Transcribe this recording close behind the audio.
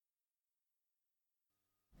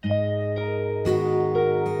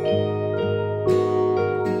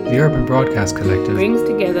The Urban Broadcast Collective brings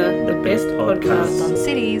together the best podcasts on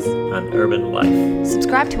cities and urban life.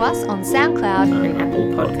 Subscribe to us on SoundCloud and Apple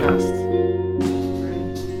Podcasts.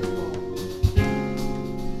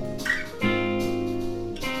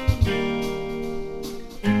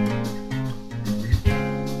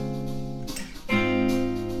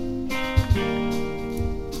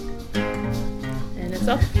 And it's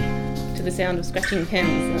off to the sound of scratching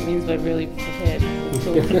pens. That means we're really prepared. It's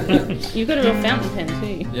cool. You've got a real fountain pen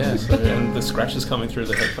too. Yeah, and the scratch is coming through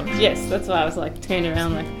the headphones. Yes, that's why I was like turned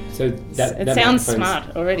around like. So it sounds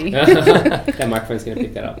smart already. That microphone's going to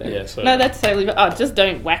pick that up then. Yeah, so No, that's totally. Just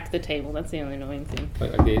don't whack the table. That's the only annoying thing.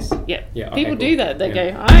 Like this? Yeah. Yeah, okay, People cool. do that. They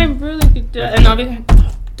Yeah. go, I'm really good at it. And I'll be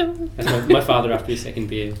going, That's my father after his second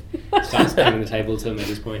beer starts pounding the table to make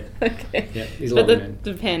his point. Okay. Yeah, he's a But lovely man.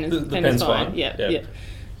 the pen is, The pen is pen's fine. fine. Yeah, Yeah. yeah.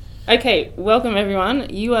 Okay, welcome everyone.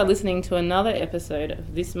 You are listening to another episode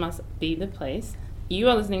of This Must Be the Place. You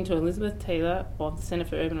are listening to Elizabeth Taylor of the Centre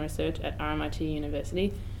for Urban Research at RMIT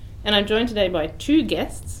University. And I'm joined today by two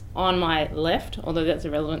guests on my left, although that's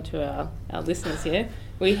irrelevant to our listeners here.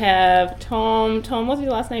 We have Tom, what's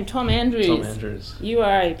your last name? Tom Andrews. Tom Andrews. You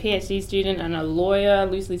are a PhD student and a lawyer,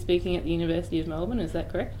 loosely speaking, at the University of Melbourne, is that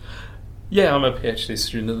correct? Yeah, I'm a PhD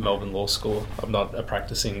student at the Melbourne Law School. I'm not a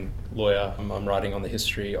practicing lawyer. I'm writing on the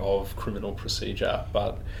history of criminal procedure,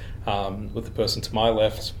 but with the person to my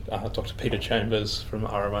left, Dr. Peter Chambers from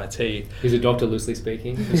RMIT. He's a doctor, loosely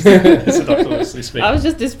speaking. He's a doctor, loosely speaking. I was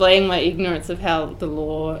just displaying my ignorance of how the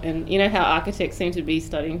law, and you know how architects seem to be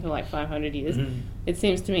studying for like 500 years? Mhm. It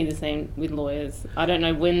seems to me the same with lawyers. I don't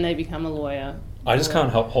know when they become a lawyer. I just can't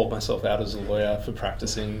hold myself out as a lawyer for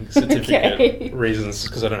practicing certificate Okay. reasons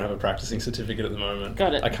because I don't have a practicing certificate at the moment.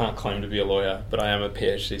 Got it. I can't claim to be a lawyer, but I am a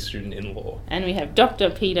PhD student in law. And we have Dr.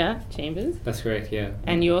 Peter Chambers, That's correct, yeah.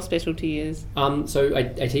 and your specialty is? So I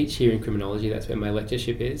teach here in criminology, that's where my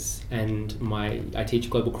lectureship is, and I teach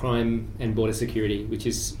global crime and border security, which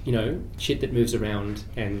is, shit that moves around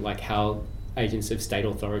and like how agents of state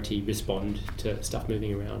authority respond to stuff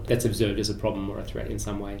moving around that's observed as a problem or a threat in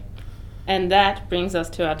some way. And that brings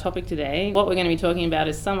us to our topic today. What we're going to be talking about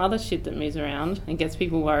is some other shit that moves around and gets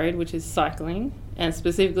people worried, which is cycling, and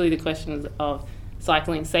specifically the questions of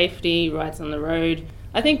cycling safety, rights on the road.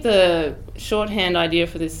 I think the shorthand idea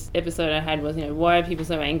for this episode I had was, why are people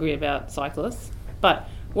so angry about cyclists? But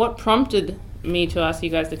what prompted me to ask you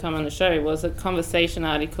guys to come on the show was a conversation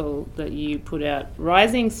article that you put out.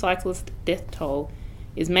 Rising cyclist death toll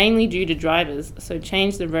is mainly due to drivers, so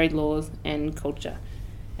change the road laws and culture.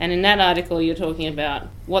 And in that article, you're talking about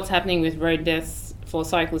what's happening with road deaths for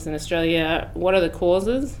cyclists in Australia. What are the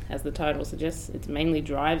causes? As the title suggests, it's mainly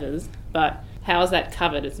drivers. But how is that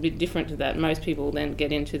covered? It's a bit different to that. Most people then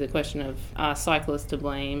get into the question of, are cyclists to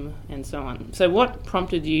blame, and so on. So what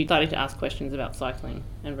prompted you starting to ask questions about cycling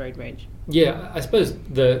and road rage? Yeah, I suppose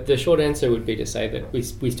the short answer would be to say that we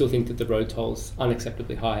still think that the road toll's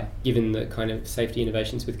unacceptably high, given the kind of safety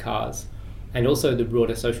innovations with cars. And also the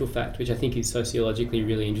broader social fact, which I think is sociologically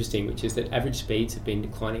really interesting, which is that average speeds have been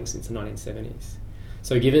declining since the 1970s.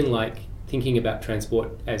 So given thinking about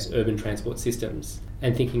transport as urban transport systems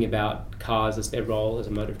and thinking about cars as their role as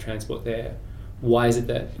a mode of transport there, why is it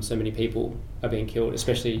that so many people are being killed,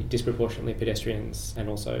 especially disproportionately pedestrians and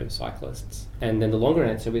also cyclists? And then the longer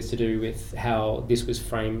answer was to do with how this was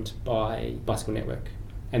framed by Bicycle Network,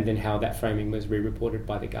 and then how that framing was re-reported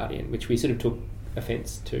by The Guardian, which we sort of took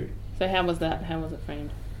offence to. So how was that? How was it framed?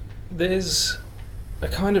 There's a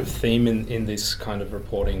kind of theme in this kind of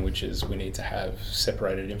reporting, which is we need to have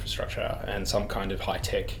separated infrastructure and some kind of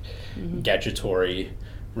high-tech gadgetry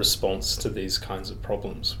response to these kinds of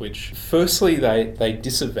problems, which firstly they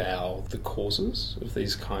disavow the causes of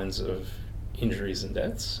these kinds of injuries and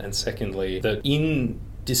deaths, and secondly that in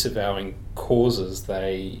disavowing causes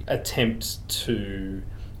they attempt to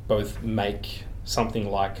both make something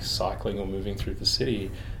like cycling or moving through the city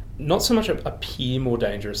not so much appear more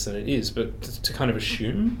dangerous than it is, but to kind of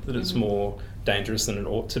assume that it's more dangerous than it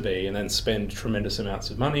ought to be, and then spend tremendous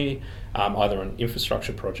amounts of money either on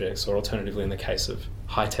infrastructure projects or alternatively in the case of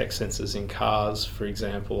high-tech sensors in cars, for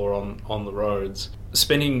example, or on the roads,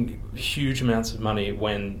 spending huge amounts of money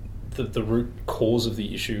when the root cause of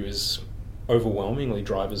the issue is overwhelmingly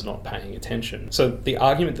drivers not paying attention. So the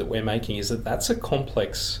argument that we're making is that that's a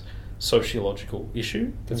complex sociological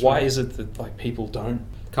issue. That's Why right. is it that people don't?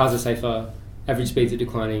 Cars are safer, average speeds are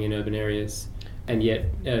declining in urban areas, and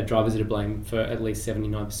yet drivers are to blame for at least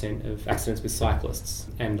 79% of accidents with cyclists,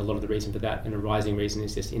 and a lot of the reason for that, and a rising reason,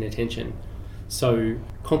 is just inattention. So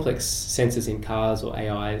complex sensors in cars or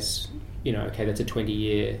AIs, that's a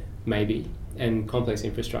 20-year maybe, and complex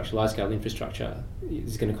infrastructure, large-scale infrastructure,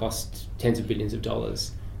 is going to cost tens of billions of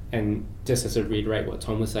dollars. And just to sort of reiterate what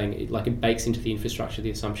Tom was saying, it bakes into the infrastructure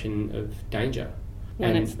the assumption of danger.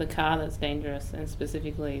 When And- it's the car that's dangerous, and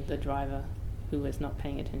specifically the driver who is not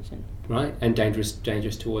paying attention. Right, and dangerous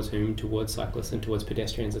towards whom? Towards cyclists and towards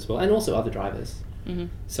pedestrians as well, and also other drivers. Mm-hmm.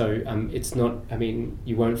 So it's not, I mean,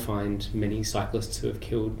 you won't find many cyclists who have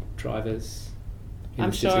killed drivers in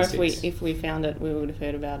I'm the sure statistics. if we found it, we would have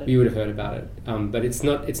heard about it. You would have heard about it, but it's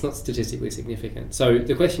not statistically significant. So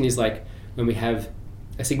the question is, like, when we have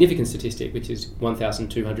a significant statistic, which is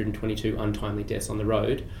 1,222 untimely deaths on the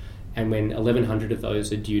road, and when 1,100 of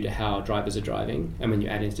those are due to how drivers are driving, and when you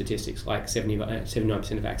add in statistics like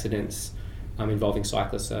 79% of accidents involving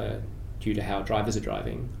cyclists are due to how drivers are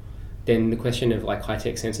driving, then the question of like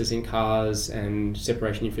high-tech sensors in cars and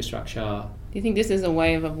separation infrastructure. Do you think this is a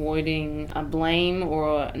way of avoiding a blame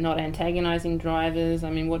or not antagonising drivers? I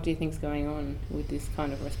mean, what do you think's going on with this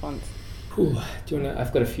kind of response? Do you want to?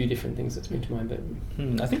 I've got a few different things that spring to mind,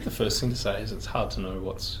 but I think the first thing to say is it's hard to know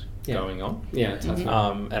what's going on. Yeah, it's hard to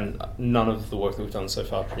know. And none of the work that we've done so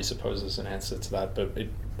far presupposes an answer to that, but it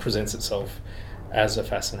presents itself as a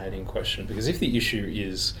fascinating question, because if the issue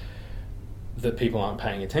is that people aren't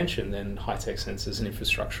paying attention, then high-tech sensors and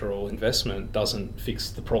infrastructural investment doesn't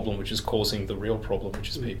fix the problem which is causing the real problem, which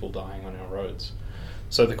is people dying on our roads.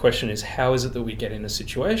 So the question is, how is it that we get in a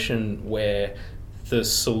situation where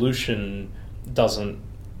this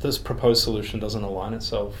proposed solution doesn't align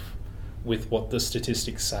itself with what the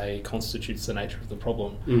statistics say constitutes the nature of the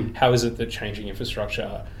problem? How is it that changing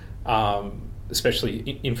infrastructure,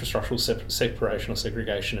 especially infrastructural separation or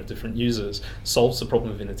segregation of different users, solves the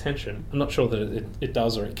problem of inattention? I'm not sure that it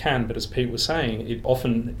does or it can, but as Pete was saying, it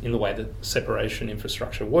often, in the way that separation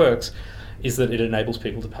infrastructure works, is that it enables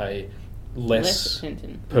people to pay less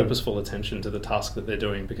attention. purposeful attention to the task that they're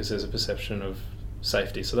doing because there's a perception of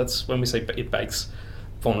safety. So that's when we say it bakes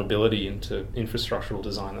vulnerability into infrastructural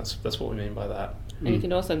design. That's what we mean by that. And you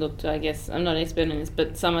can also look to, I guess, I'm not an expert in this,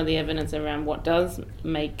 but some of the evidence around what does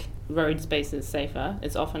make road spaces safer,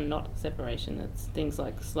 it's often not separation. It's things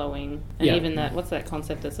like slowing, and even that, what's that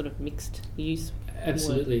concept of sort of mixed use?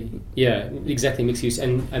 Absolutely. Word? Yeah, exactly, mixed use.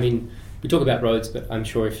 And I mean, we talk about roads, but I'm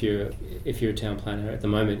sure if you're a town planner at the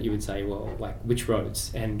moment, you would say, well, like, which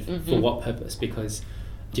roads and for what purpose? Because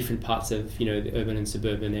different parts of, the urban and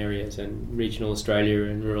suburban areas and regional Australia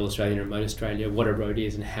and rural Australia and remote Australia, what a road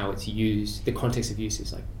is and how it's used, the context of use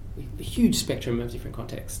is like a huge spectrum of different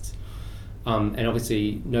contexts. And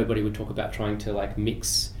obviously nobody would talk about trying to like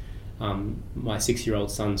mix my 6-year-old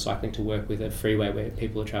son cycling to work with a freeway where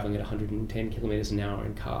people are travelling at 110 kilometres an hour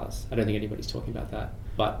in cars. I don't think anybody's talking about that.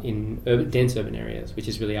 But in dense urban areas, which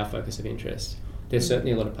is really our focus of interest, there's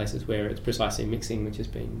certainly a lot of places where it's precisely mixing which has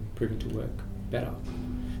been proven to work better.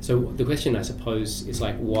 So the question, I suppose, is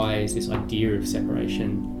like, why is this idea of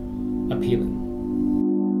separation appealing?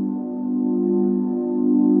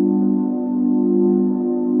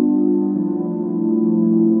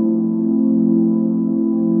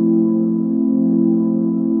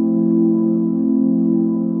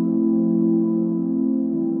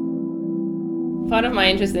 Part of my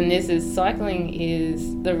interest in this is cycling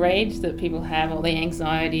is the rage that people have, or the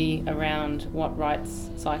anxiety around what rights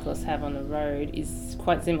cyclists have on the road is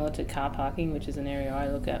quite similar to car parking, which is an area I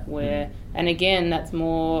look at where, and again, that's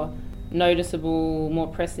more noticeable, more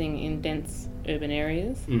pressing in dense urban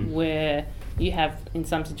areas where you have, in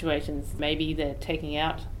some situations, maybe they're taking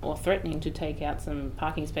out or threatening to take out some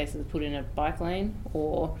parking spaces to put in a bike lane,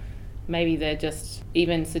 or maybe they're just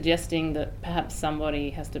even suggesting that perhaps somebody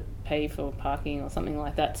has to pay for parking or something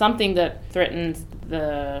like that. Something that threatens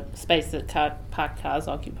the space that parked cars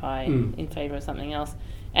occupy in favour of something else.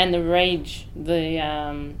 And the rage,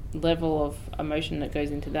 the level of emotion that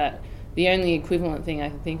goes into that, the only equivalent thing I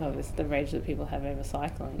can think of is the rage that people have over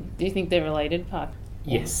cycling. Do you think they're related, Park?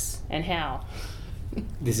 Yes. And how?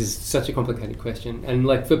 This is such a complicated question, and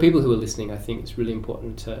like for people who are listening, I think it's really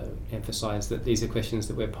important to emphasise that these are questions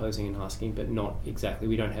that we're posing and asking, but not exactly,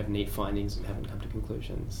 we don't have neat findings and haven't come to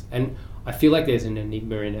conclusions. And I feel like there's an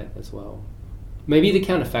enigma in it as well. Maybe the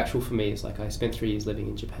counterfactual for me is like I spent 3 years living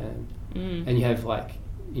in Japan, and you have like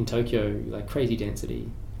in Tokyo like crazy density,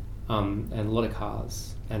 and a lot of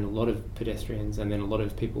cars and a lot of pedestrians, and then a lot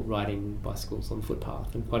of people riding bicycles on the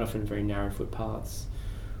footpath, and quite often very narrow footpaths,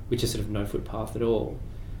 which is sort of no footpath at all.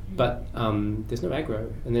 But there's no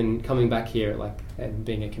aggro. And then coming back here, like, and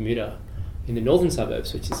being a commuter in the northern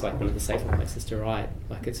suburbs, which is like one of the safer places to ride,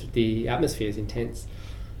 like it's the atmosphere is intense.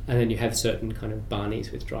 And then you have certain kind of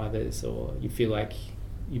barneys with drivers, or you feel like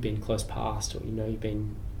you've been close past, or you've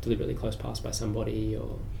been deliberately close past by somebody,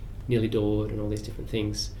 or nearly doored, and all these different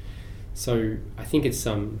things. So I think it's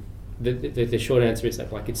the short answer is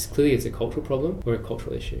that like it's a cultural problem or a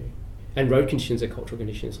cultural issue, and road conditions are cultural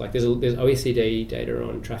conditions. Like there's OECD data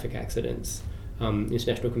on traffic accidents,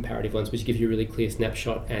 international comparative ones, which give you a really clear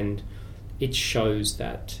snapshot, and it shows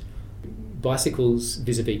that bicycles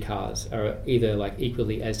vis-a-vis cars are either like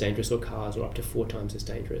equally as dangerous or cars, or up to 4 times as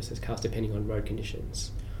dangerous as cars, depending on road conditions.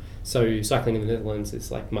 So cycling in the Netherlands is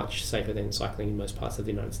like much safer than cycling in most parts of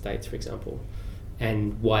the United States, for example.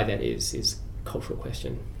 And why that is cultural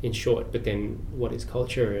question in short. But then what is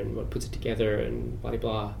culture and what puts it together and blah, blah,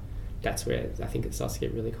 blah. That's where I think it starts to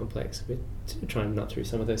get really complex. We're trying to nut through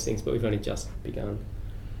some of those things, but we've only just begun.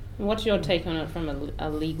 What's your take on it from a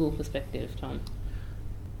legal perspective, Tom?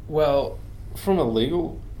 Well, from a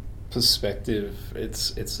legal perspective,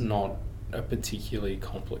 it's not a particularly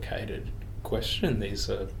complicated question.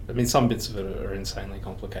 Some bits of it are insanely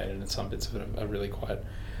complicated and some bits of it are really quite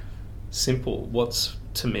simple. What's,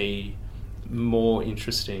 to me, more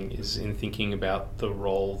interesting is in thinking about the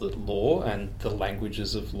role that law and the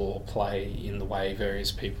languages of law play in the way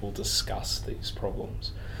various people discuss these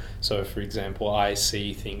problems. So, for example, I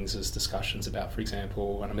see things as discussions about, for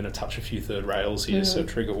example, and I'm going to touch a few third rails here, so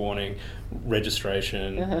trigger warning,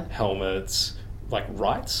 registration, helmets, like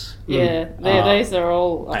rights. Yeah, those are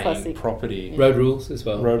all classic. Property. Road rules as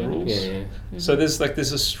well. Road rules. Yeah. Mm-hmm. So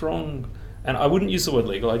there's a strong, and I wouldn't use the word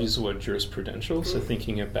legal, I'd use the word jurisprudential, so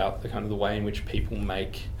thinking about the kind of the way in which people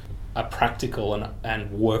make a practical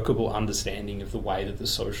and workable understanding of the way that the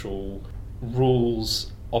social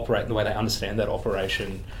rules operate and the way they understand that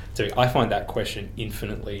operation. So I find that question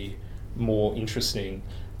infinitely more interesting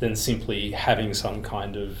than simply having some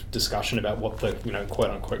kind of discussion about what the quote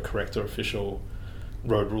unquote correct or official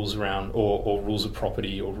road rules around or rules of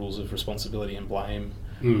property or rules of responsibility and blame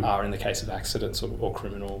are in the case of accidents or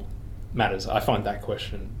criminal matters. I find that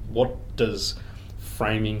question, what does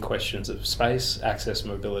framing questions of space, access,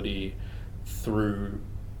 mobility through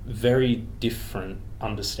very different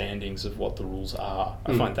understandings of what the rules are,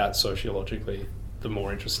 I find that sociologically the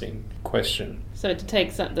more interesting question. So to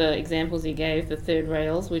take the examples you gave, the third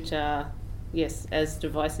rails, which are, yes, as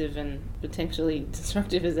divisive and potentially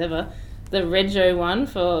destructive as ever, the Rego one,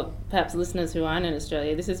 for perhaps listeners who aren't in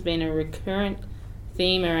Australia, this has been a recurrent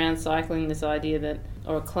theme around cycling, this idea that,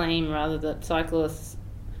 or a claim rather, that cyclists,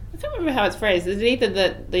 I can't remember how it's phrased, is it either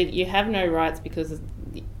that you have no rights because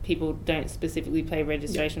people don't specifically pay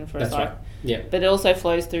registration for a cycle? Right. Yeah. But it also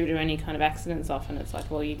flows through to any kind of accidents often. It's like,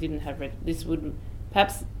 well, you didn't have... this would...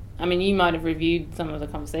 Perhaps... I mean, you might have reviewed some of the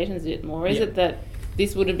conversations a bit more. Is it that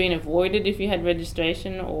this would have been avoided if you had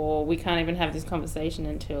registration, or we can't even have this conversation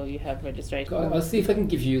until you have registration? I'll see if I can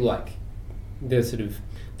give you, like, the sort of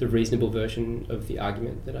the reasonable version of the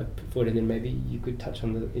argument that I put forward, and then maybe you could touch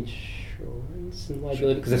on the insurance and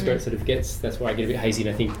liability, because that's where it sort of gets, that's where I get a bit hazy, and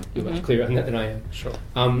I think you're much clearer on that than I am. Sure.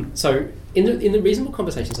 So in the reasonable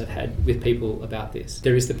conversations I've had with people about this,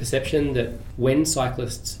 there is the perception that when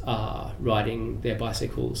cyclists are riding their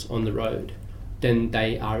bicycles on the road, then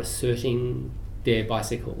they are asserting their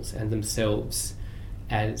bicycles and themselves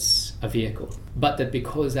as a vehicle, but that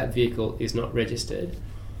because that vehicle is not registered,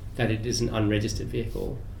 that it is an unregistered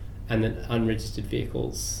vehicle, and that unregistered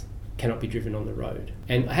vehicles cannot be driven on the road.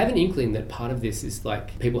 And I have an inkling that part of this is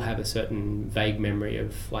like people have a certain vague memory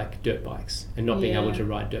of like dirt bikes and not being able to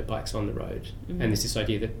ride dirt bikes on the road. And there's this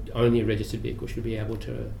idea that only a registered vehicle should be able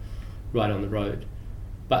to ride on the road.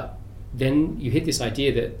 But then you hit this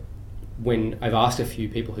idea that when I've asked a few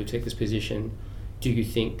people who take this position, do you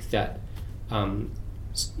think that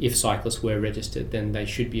if cyclists were registered, then they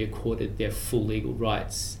should be accorded their full legal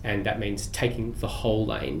rights, and that means taking the whole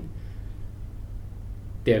lane?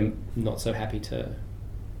 They're not so happy to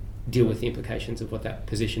deal with the implications of what that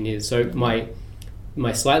position is. So my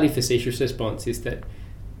slightly facetious response is that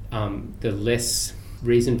the less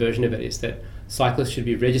reasoned version of it is that cyclists should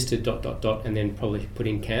be registered ... and then probably put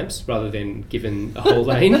in camps rather than given a whole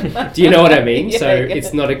lane. Do you know what I mean? Yeah, So I get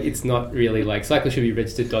it's not really like cyclists should be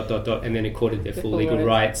registered ... and then accorded their full legal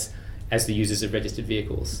rights as the users of registered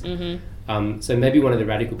vehicles. So maybe one of the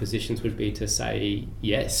radical positions would be to say,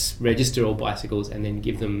 yes, register all bicycles and then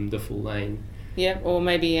give them the full lane. Yeah, or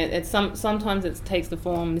maybe sometimes it takes the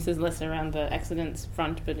form, this is less around the accidents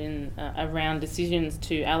front, but in around decisions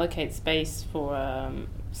to allocate space for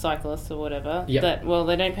cyclists or whatever. Yep. That, well,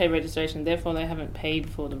 they don't pay registration, therefore they haven't paid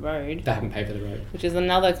for the road. They haven't paid for the road. Which is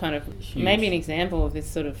another kind of, Huge. maybe an example of this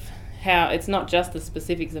sort of how, it's not just the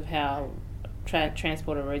specifics of how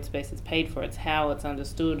transport or road space is paid for, it's how it's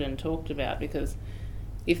understood and talked about, because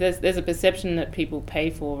if there's a perception that people pay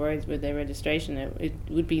for roads with their registration, it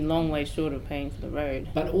would be long way short of paying for the road.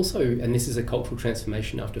 But also, and this is a cultural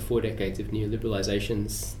transformation after 4 decades of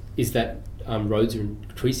neoliberalizations, is that roads are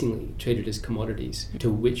increasingly treated as commodities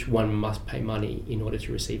to which one must pay money in order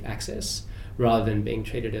to receive access, rather than being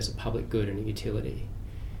treated as a public good and a utility,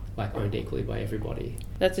 like owned equally by everybody.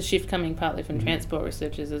 That's a shift coming partly from transport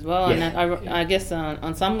researchers as well. Yeah. And I guess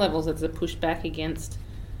on some levels it's a pushback against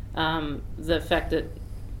the fact that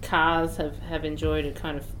cars have enjoyed a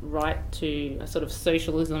kind of right to a sort of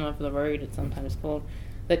socialism of the road, it's sometimes called,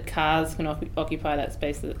 that cars can occupy that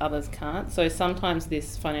space that others can't. So sometimes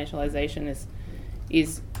this financialisation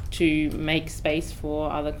is to make space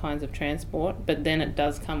for other kinds of transport, but then it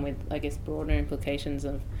does come with, I guess, broader implications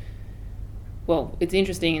of, well, it's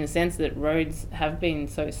interesting in the sense that roads have been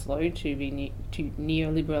so slow to be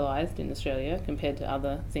neoliberalised in Australia compared to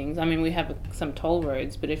other things. I mean, we have some toll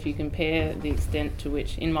roads, but if you compare the extent to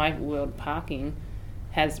which, in my world, parking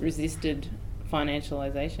has resisted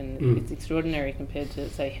financialisation, it's extraordinary compared to,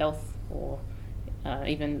 say, health or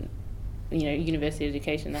even, university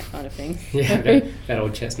education, that kind of thing. Yeah, that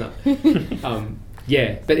old chestnut.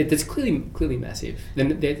 Yeah, but it's clearly massive.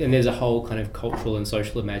 And there's a whole kind of cultural and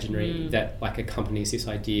social imaginary that like accompanies this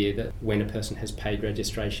idea that when a person has paid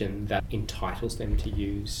registration, that entitles them to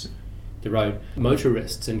use the road.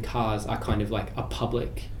 Motorists and cars are kind of like a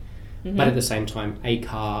public, but at the same time, a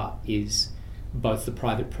car is both the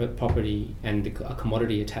private property and a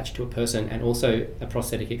commodity attached to a person, and also a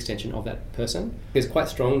prosthetic extension of that person. There's quite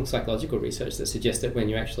strong psychological research that suggests that when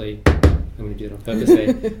you actually, I'm going to do that on purpose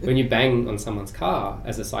there, when you bang on someone's car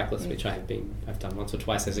as a cyclist, which I've done once or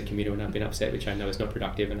twice as a commuter when I've been upset, which I know is not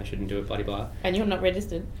productive and I shouldn't do it, bloody blah. And you're not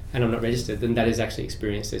registered. And I'm not registered, then that is actually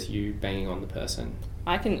experienced as you banging on the person.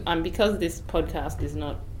 I can, because this podcast is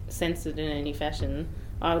not censored in any fashion,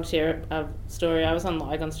 I would share a story. I was on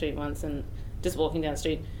Lygon Street once and just walking down the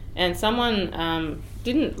street, and someone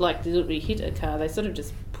didn't deliberately hit a car. They sort of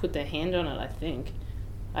just put their hand on it, I think.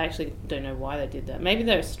 I actually don't know why they did that. Maybe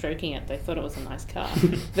they were stroking it. They thought it was a nice car.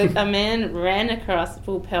 But a man ran across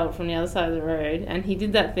full pelt from the other side of the road, and he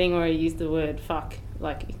did that thing where he used the word fuck,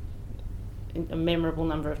 like a memorable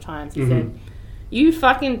number of times. He said, "You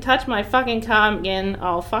fucking touch my fucking car again,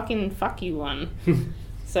 I'll fucking fuck you one."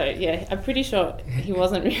 So, yeah, I'm pretty sure he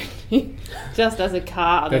wasn't really just as a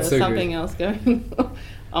car. There was something else going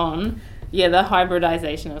on. Yeah, the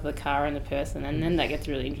hybridization of the car and the person, and then that gets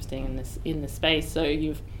really interesting in the space. So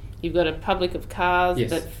you've got a public of cars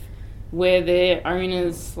that where their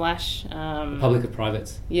owners / public of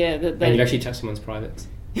privates. Yeah, and you've actually touched someone's privates.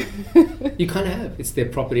 You kind of have. It's their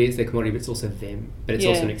property, it's their commodity, but it's also them. But it's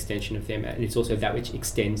also an extension of them, and it's also that which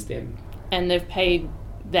extends them. And they've paid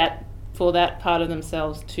that for that part of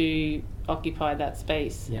themselves to occupy that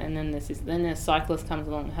space, and then a cyclist comes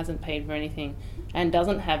along and hasn't paid for anything and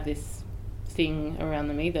doesn't have this thing around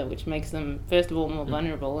them either, which makes them first of all more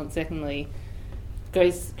vulnerable, and secondly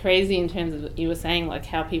goes crazy in terms of, you were saying, like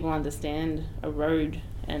how people understand a road,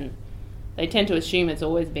 and they tend to assume it's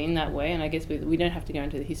always been that way, and I guess we don't have to go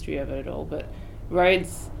into the history of it at all, but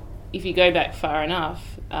roads, if you go back far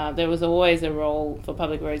enough, there was always a role for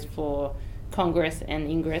public roads for congress and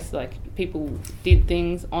ingress, like people did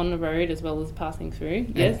things on the road as well as passing through.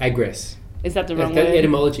 Yes, aggress. Is that the wrong word? The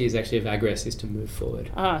etymology is actually of aggress is to move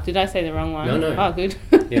forward. Did I say the wrong one? No. Oh, good.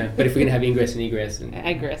 Yeah, but if we're going to have ingress and egress and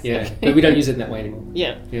aggress, yeah, okay. But we don't use it in that way anymore.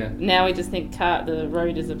 Yeah. Yeah. Now we just think the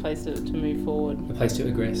road is a place to move forward. A place to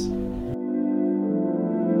aggress.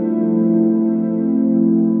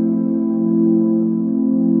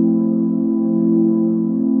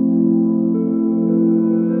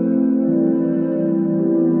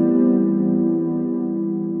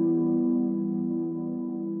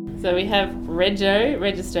 So we have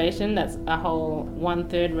registration, that's a whole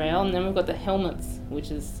 1/3 rail, and then we've got the helmets, which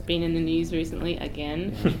has been in the news recently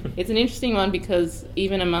again. It's an interesting one because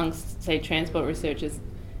even amongst, say, transport researchers,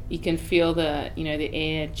 you can feel the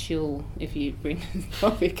air chill if you bring this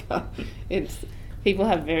topic up. People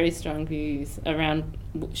have very strong views around,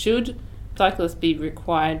 should cyclists be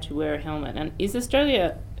required to wear a helmet? And is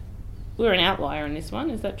Australia, we're an outlier on this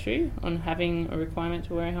one, is that true, on having a requirement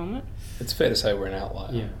to wear a helmet? It's fair to say we're an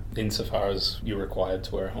outlier, yeah, insofar as you're required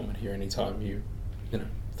to wear a helmet here anytime you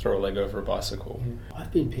throw a leg over a bicycle. Yeah.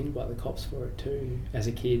 I've been pinged by the cops for it too as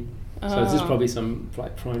a kid. So this is probably some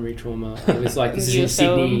like primary trauma. It was like this is in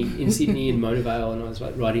Sydney in Motorvale, and I was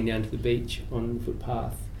like riding down to the beach on the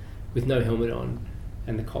footpath with no helmet on,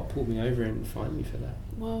 and the cop pulled me over and fined me for that.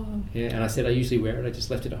 Whoa. Yeah, and I said I usually wear it, I just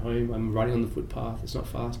left it at home. I'm riding on the footpath, it's not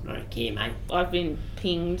fast. I don't care, mate. I've been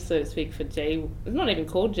pinged, so to speak, for it's not even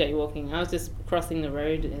called jaywalking. I was just crossing the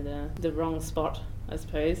road in the wrong spot. I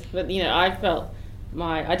suppose. But I felt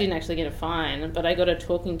I didn't actually get a fine, but I got a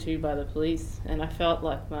talking to by the police, and I felt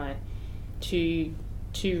like my two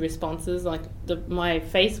responses, like my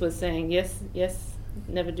face was saying yes,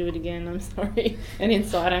 never do it again, I'm sorry, and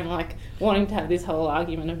inside I'm like wanting to have this whole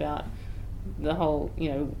argument about the whole,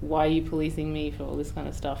 why are you policing me for all this kind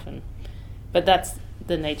of stuff, but that's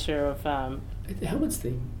the nature of the helmets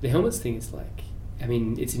thing. The helmets thing is like, I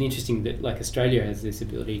mean, it's an interesting that like Australia has this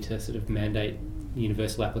ability to sort of mandate the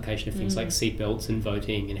universal application of things like seatbelts and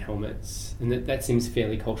voting and helmets, and that seems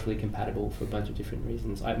fairly culturally compatible for a bunch of different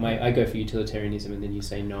reasons. I go for utilitarianism, and then you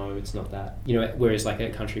say no, it's not that. Whereas like a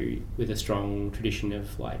country with a strong tradition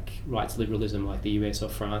of like rights liberalism, like the US or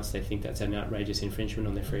France, they think that's an outrageous infringement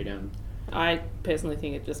on their freedom. I personally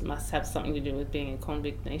think it just must have something to do with being a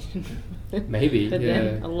convict nation. Maybe, but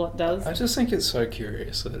then a lot does. I just think it's so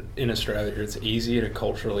curious that in Australia it's easier to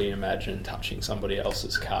culturally imagine touching somebody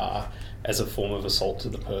else's car as a form of assault to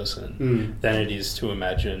the person than it is to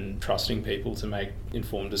imagine trusting people to make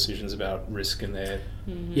informed decisions about risk in their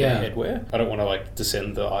headwear. I don't want to like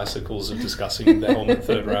descend the icicles of discussing the helmet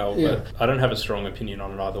third rail, but I don't have a strong opinion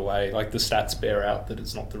on it either way. Like the stats bear out that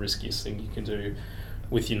it's not the riskiest thing you can do.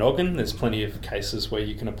 With your noggin, there's plenty of cases where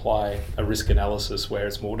you can apply a risk analysis where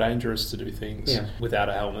it's more dangerous to do things without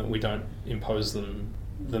a helmet. We don't impose them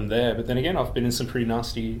there. But then again, I've been in some pretty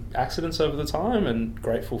nasty accidents over the time and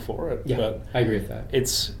grateful for it. Yeah, but I agree with that.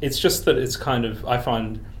 It's just that it's kind of, I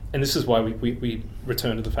find, and this is why we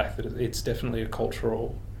return to the fact that it's definitely a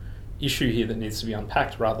cultural issue here that needs to be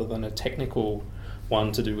unpacked rather than a technical one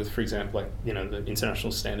to do with, for example, like, the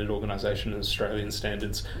International Standard Organisation and Australian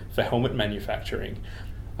standards for helmet manufacturing.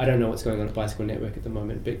 I don't know what's going on at Bicycle Network at the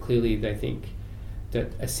moment, but clearly they think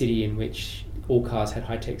that a city in which all cars had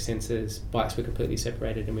high-tech sensors, bikes were completely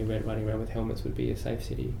separated, and we weren't running around with helmets would be a safe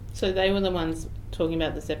city. So they were the ones talking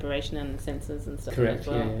about the separation and the sensors and stuff. Correct, as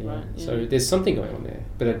well, yeah. right? Yeah. So there's something going on there,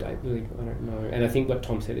 but I don't know. And I think what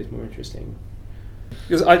Tom said is more interesting.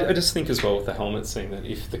 Because I just think as well with the helmets thing that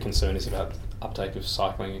if the concern is about uptake of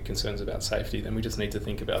cycling and concerns about safety, then we just need to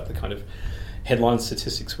think about the kind of headline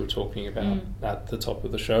statistics we're talking about at the top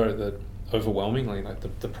of the show, that overwhelmingly like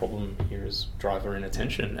the problem here is driver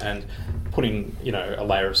inattention, and putting a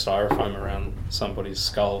layer of styrofoam around somebody's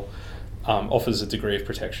skull offers a degree of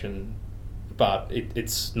protection, but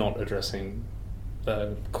it's not addressing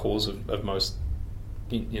the cause of most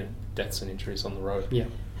deaths and injuries on the road. Yeah.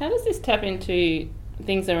 How does this tap into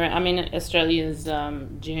things around, Australia's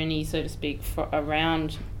journey, so to speak,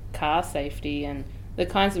 around car safety and the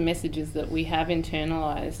kinds of messages that we have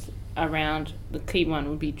internalised around, the key one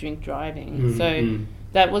would be drink driving.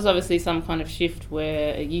 That was obviously some kind of shift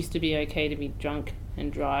where it used to be okay to be drunk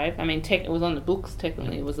and drive. It was on the books,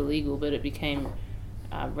 technically it was illegal, but it became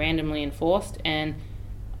randomly enforced, and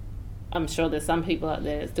I'm sure there's some people out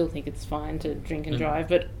there that still think it's fine to drink and drive,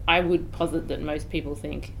 but I would posit that most people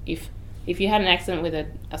think if you had an accident with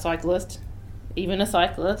a cyclist, even a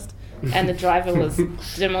cyclist, and the driver was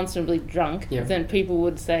demonstrably drunk, then people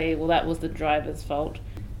would say, well, that was the driver's fault.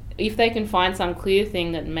 If they can find some clear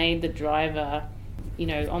thing that made the driver,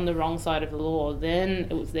 on the wrong side of the law, then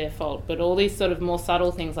it was their fault. But all these sort of more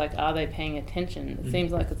subtle things like, are they paying attention? It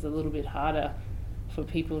seems like it's a little bit harder for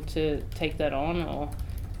people to take that on, or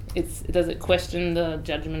does it question the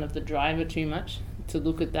judgment of the driver too much to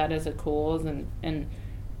look at that as a cause, and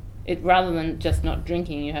it, rather than just not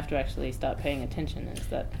drinking, you have to actually start paying attention. Is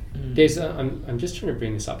that? There's I'm just trying to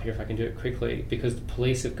bring this up here if I can do it quickly, because the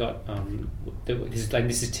police have got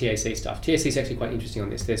this is TAC stuff. TAC is actually quite interesting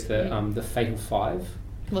on this. There's the Fatal Five.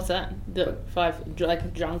 What's that? The 5,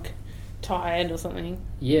 like drunk, tired or something?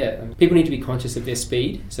 Yeah, people need to be conscious of their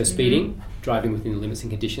speed. So speeding, driving within the limits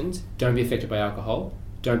and conditions. Don't be affected by alcohol.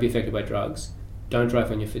 Don't be affected by drugs. Don't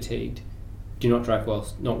drive when you're fatigued. Do not drive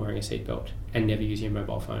whilst not wearing a seatbelt, and never use your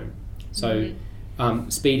mobile phone. So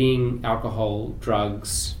speeding, alcohol,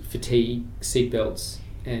 drugs, fatigue, seatbelts,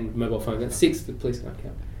 and mobile phone. That's 6 the police can't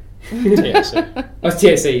count. TAC. Oh,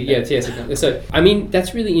 TAC, yeah, TAC. So,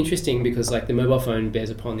 that's really interesting because, like, the mobile phone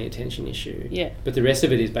bears upon the attention issue. Yeah. But the rest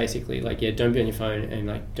of it is basically, like, don't be on your phone and,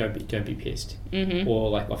 like, don't be pissed.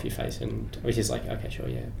 Or, like, off your face, and which is like, okay, sure,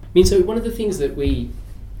 yeah. So one of the things that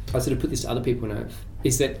I sort of put this to other people know,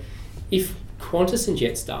 is that if Qantas and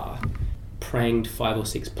Jetstar pranged 5 or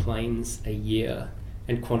 6 planes a year,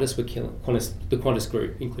 and Qantas were killing, the Qantas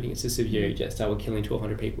group, including its subsidiary Jetstar, were killing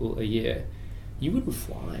 1,200 people a year, you wouldn't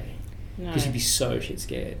fly. Because you'd be so shit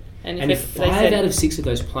scared. And if 5 out of 6 of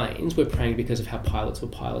those planes were pranged because of how pilots were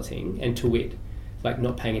piloting, and to wit, like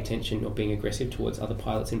not paying attention or being aggressive towards other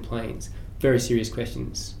pilots in planes, very serious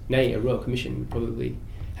questions. Nay, a Royal Commission would probably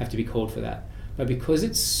have to be called for that. But because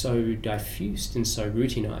it's so diffused and so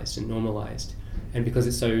routinized and normalized, and because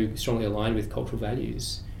it's so strongly aligned with cultural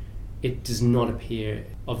values, it does not appear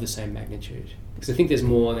of the same magnitude. Because I think there's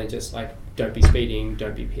more than just like, don't be speeding,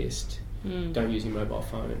 don't be pissed, don't use your mobile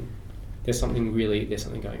phone. There's something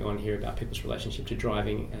going on here about people's relationship to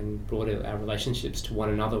driving and broader our relationships to one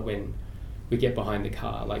another when we get behind the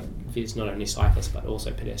car. Like, it's not only cyclists but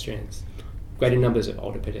also pedestrians. Greater numbers of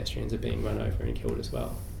older pedestrians are being run over and killed as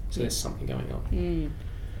well. So there's something going on.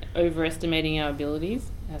 Overestimating our abilities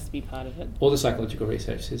has to be part of it. All the psychological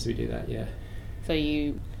research says we do that, yeah. So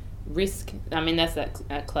you risk, that's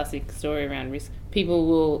that classic story around risk. People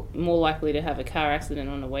will more likely to have a car accident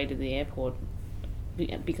on the way to the airport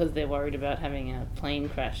because they're worried about having a plane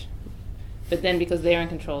crash. But then because they're in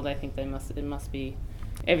control, they think it must be,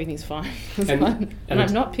 everything's fine. And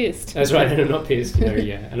I'm not pissed. That's right, and I'm not pissed,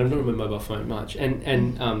 yeah. And I'm not on my mobile phone much.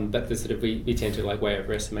 But the sort of, we tend to like way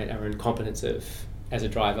overestimate our own competence as a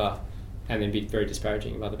driver, and then be very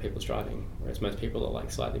disparaging of other people's driving, whereas most people are like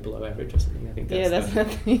slightly below average or something. I think that's the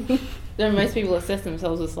thing. Most people assess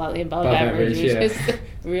themselves as slightly above average, which is a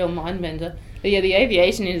real mind bender. But yeah, the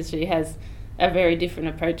aviation industry has a very different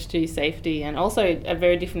approach to safety, and also a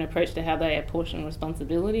very different approach to how they apportion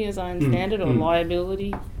responsibility, as I understand it, or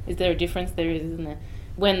liability. Is there a difference? There is, isn't there?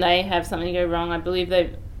 When they have something go wrong, I believe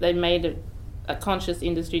they've made a conscious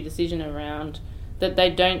industry decision around that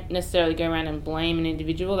they don't necessarily go around and blame an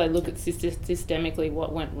individual. They look at systemically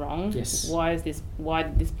what went wrong. Yes. Why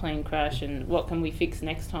did this plane crash, and what can we fix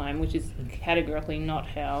next time? Which is categorically not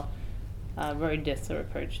how road deaths are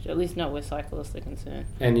approached. At least not where cyclists are concerned.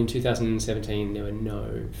 And in 2017, there were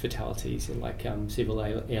no fatalities in civil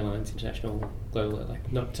airlines, international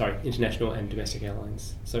and domestic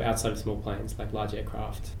airlines. So outside of small planes, like large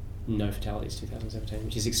aircraft, no fatalities 2017,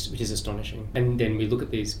 which is astonishing. And then we look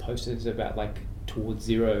at these posters about like towards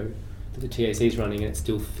zero that the TAC is running, and it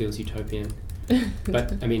still feels utopian.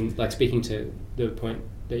 But I mean, like, speaking to the point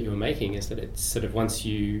that you were making, is that it's sort of, once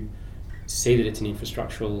you see that it's an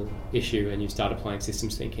infrastructural issue and you start applying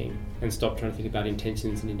systems thinking and stop trying to think about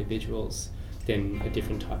intentions and individuals, then a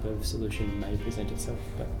different type of solution may present itself.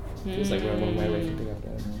 But it feels like we're a long way away from being able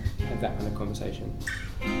to have that kind of conversation.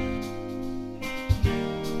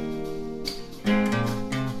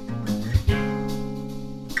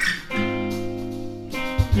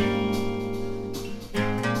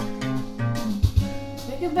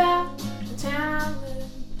 About the town I live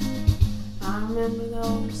in. I remember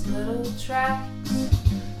those little tracks,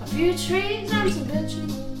 a few trees and some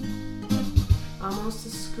benches, almost to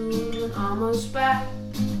school and almost back.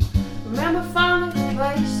 Remember finding the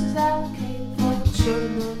places allocated for the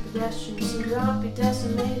children and pedestrians who not be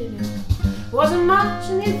decimated. It wasn't much,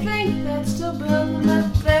 and you think they'd still build them,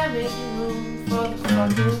 but they're making room for the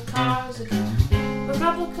fucking cars again. Look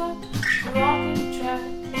up, and walk on the track.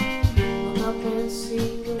 Up and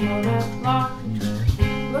see the road at large.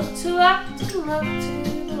 Look to left and look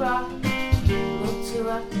to the right. Look to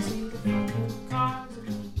left and see the fucking cars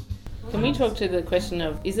again. Can we talk to the question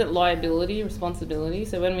of, is it liability, responsibility?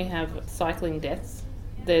 So when we have cycling deaths,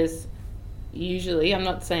 there's usually, I'm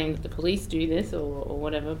not saying that the police do this or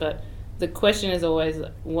whatever, but the question is always,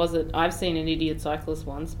 I've seen an idiot cyclist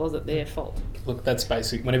once, was it their fault? Look, that's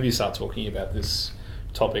basic. Whenever you start talking about this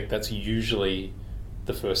topic, that's usually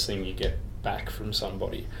the first thing you get back from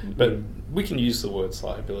somebody. But we can use the words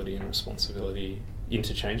liability and responsibility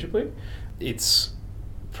interchangeably. It's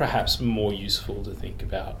perhaps more useful to think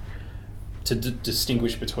about, to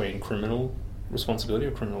distinguish between criminal responsibility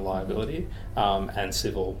or criminal liability and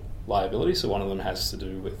civil liability. So one of them has to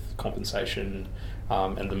do with compensation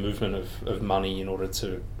and the movement of money in order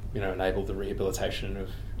to enable the rehabilitation of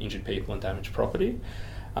injured people and damaged property.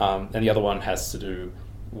 And the other one has to do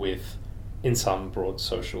with, in some broad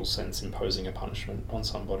social sense, imposing a punishment on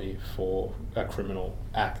somebody for a criminal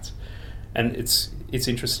act. And it's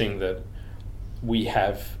interesting that we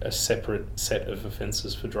have a separate set of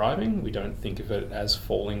offences for driving. We don't think of it as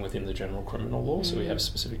falling within the general criminal law, so we have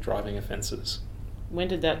specific driving offences. When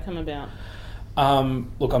did that come about?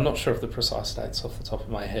 Look, I'm not sure of the precise dates off the top of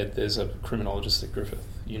my head. There's a criminologist at Griffith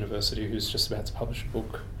University who's just about to publish a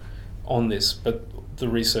book on this, but the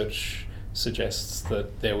research suggests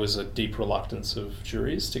that there was a deep reluctance of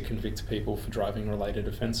juries to convict people for driving-related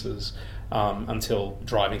offences until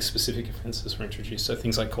driving-specific offences were introduced. So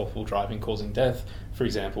things like culpable driving causing death, for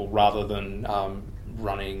example, rather than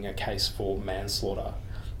running a case for manslaughter,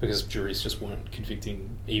 because juries just weren't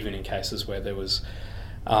convicting even in cases where there was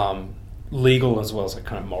legal as well as a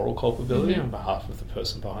kind of moral culpability on behalf of the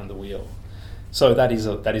person behind the wheel. So that is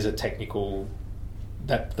a technical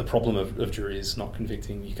that the problem of juries not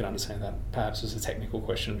convicting, you can understand that perhaps is a technical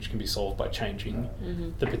question which can be solved by changing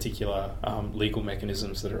the particular legal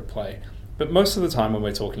mechanisms that are at play. But most of the time when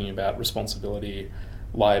we're talking about responsibility,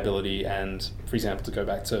 liability, and, for example, to go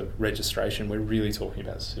back to registration, we're really talking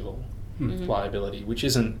about civil liability, which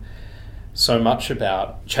isn't so much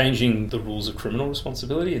about changing the rules of criminal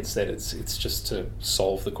responsibility. Instead, it's just to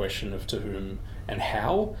solve the question of to whom and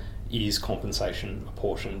how is compensation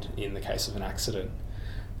apportioned in the case of an accident.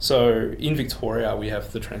 So in Victoria, we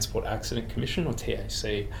have the Transport Accident Commission, or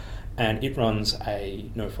TAC, and it runs a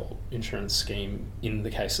no-fault insurance scheme in the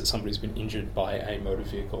case that somebody's been injured by a motor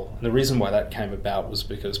vehicle. And the reason why that came about was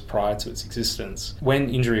because prior to its existence, when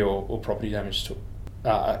injury or property damage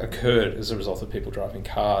occurred as a result of people driving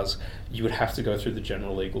cars, you would have to go through the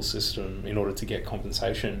general legal system in order to get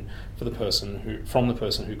compensation from the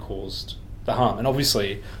person who caused the harm. And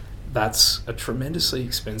obviously, that's a tremendously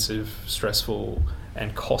expensive, stressful,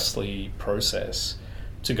 and costly process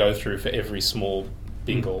to go through for every small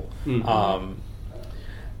bingle.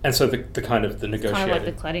 And so the kind of the negotiated... Kind of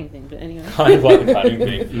like the cladding thing, but anyway. Kind of like the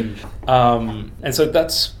cladding thing. And so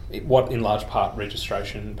that's what, in large part,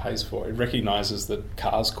 registration pays for. It recognises that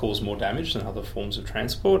cars cause more damage than other forms of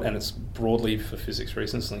transport, and it's broadly, for physics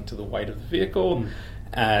reasons, linked to the weight of the vehicle,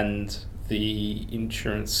 and the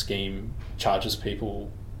insurance scheme charges people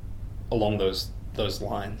along those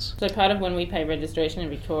lines. So part of when we pay registration in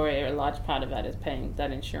Victoria, a large part of that is paying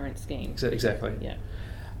that insurance scheme. Exactly. Yeah.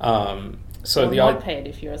 So or not paid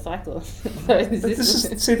if you're a cyclist. So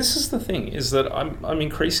this is the thing, is that I'm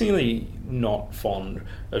increasingly not fond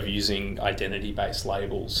of using identity-based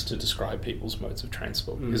labels to describe people's modes of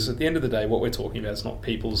transport, because at the end of the day, what we're talking about is not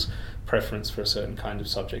people's preference for a certain kind of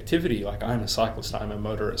subjectivity, like I'm a cyclist, I'm a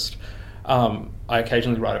motorist. I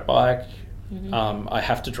occasionally ride a bike. I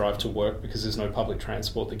have to drive to work because there's no public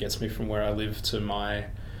transport that gets me from where I live to my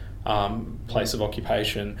place of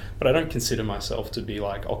occupation, but I don't consider myself to be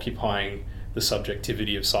like occupying the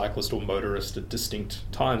subjectivity of cyclist or motorist at distinct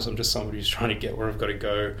times. I'm just somebody who's trying to get where I've got to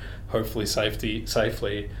go, hopefully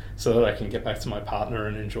safely, so that I can get back to my partner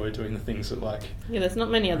and enjoy doing the things that like... Yeah, there's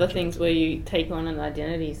not many other things where you take on an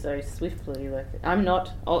identity so swiftly. Like, I'm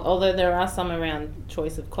not, although there are some around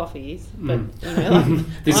choice of coffees, but you know,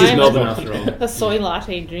 like, this is Melbourne after all. A soy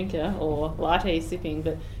latte drinker or latte sipping,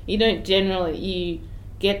 but you don't generally, you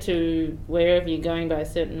get to wherever you're going by a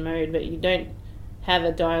certain mode, but you don't have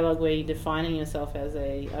a dialogue where you're defining yourself as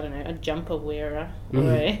a jumper wearer or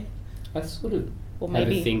a... I sort of have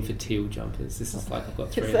a thing for teal jumpers. This is like I've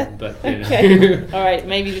got three of them, but you know. Okay. All right,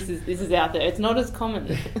 maybe this is out there. It's not as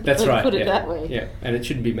common. That's right. Put it that way. Yeah, and it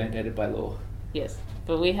shouldn't be mandated by law. Yes,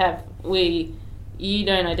 but you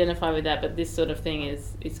don't identify with that, but this sort of thing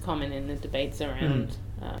is common in the debates around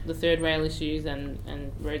the third rail issues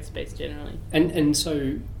and road space generally. And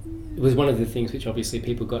so it was one of the things which obviously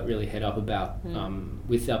people got really head up about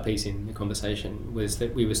with our piece in the conversation, was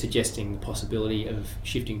that we were suggesting the possibility of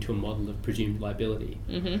shifting to a model of presumed liability.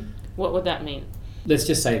 What would that mean? Let's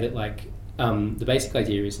just say that the basic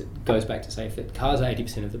idea is it goes back to say if that cars are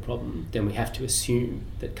 80% of the problem, then we have to assume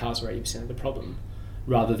that cars are 80% of the problem,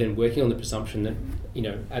 rather than working on the presumption that, you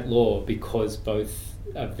know, at law, because both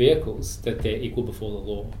vehicles, that they're equal before the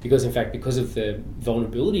law. Because in fact, because of the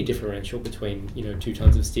vulnerability differential between, you know, 2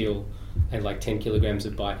 tons of steel and like 10 kilograms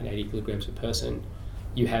of bike and 80 kilograms per person,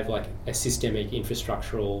 you have like a systemic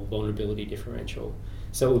infrastructural vulnerability differential.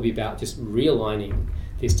 So it would be about just realigning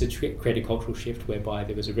this to create a cultural shift whereby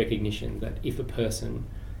there was a recognition that if a person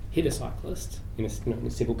hit a cyclist in a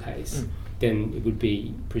civil case, then it would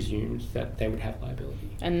be presumed that they would have liability.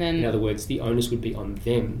 And then, in other words, the onus would be on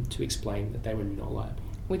them to explain that they were not liable.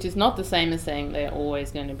 Which is not the same as saying they're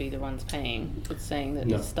always going to be the ones paying. It's saying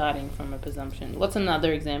that it's starting from a presumption. What's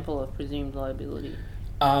another example of presumed liability?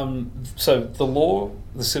 So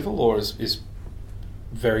the civil law is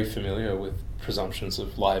very familiar with presumptions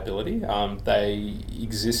of liability. They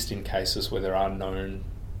exist in cases where there are known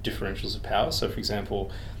differentials of power. So, for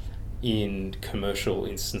example, in commercial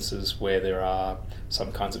instances where there are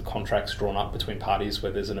some kinds of contracts drawn up between parties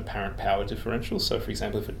where there's an apparent power differential. So, for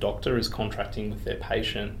example, if a doctor is contracting with their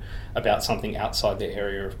patient about something outside their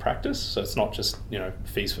area of practice, so it's not just, you know,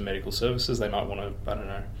 fees for medical services, they might want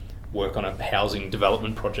to, work on a housing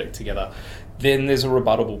development project together, then there's a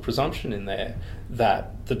rebuttable presumption in there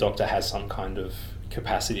that the doctor has some kind of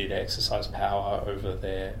capacity to exercise power over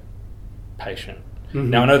their patient.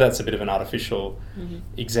 Now, I know that's a bit of an artificial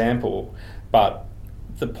example, but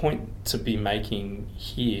the point to be making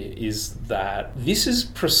here is that this is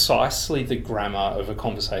precisely the grammar of a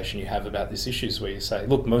conversation you have about these issues, where you say,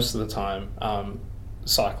 look, most of the time,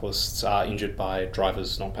 cyclists are injured by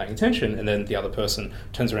drivers not paying attention, and then the other person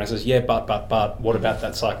turns around and says, yeah, but what about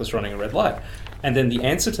that cyclist running a red light? And then the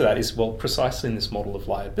answer to that is, well, precisely in this model of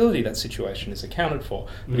liability, that situation is accounted for.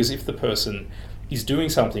 Because if the person is doing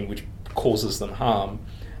something which causes them harm,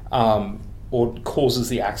 or causes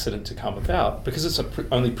the accident to come about, because it's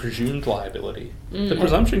only presumed liability, the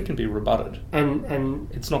presumption can be rebutted. And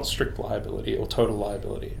it's not strict liability or total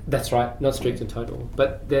liability. That's right, not strict and total,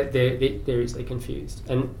 but they're easily confused.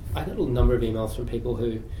 And I got a number of emails from people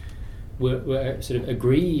who were sort of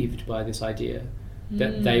aggrieved by this idea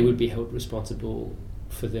that they would be held responsible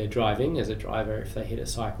for their driving as a driver if they hit a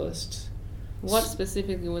cyclist. What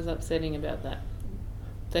specifically was upsetting about that?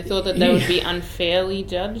 They thought that they would be unfairly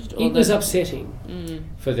judged? Or it was upsetting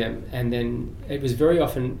for them. And then it was very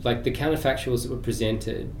often, like, the counterfactuals that were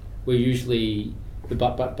presented were usually the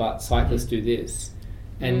but cyclists do this.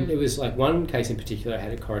 And it was like one case in particular, I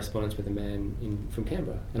had a correspondence with a man from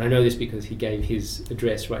Canberra. And I know this because he gave his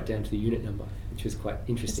address right down to the unit number, which was quite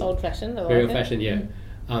interesting. It's old-fashioned. Very old-fashioned, yeah.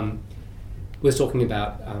 Was talking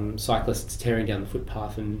about cyclists tearing down the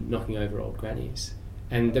footpath and knocking over old grannies.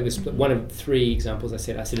 And there was one of three examples I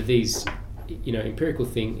said, are these, empirical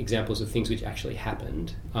examples of things which actually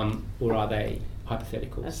happened, or are they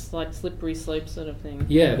hypothetical? That's like slippery slope sort of thing.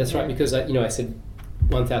 Yeah, that's right, because I said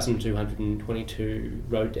 1,222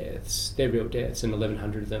 road deaths, they're real deaths, and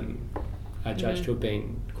 1,100 of them are judged to have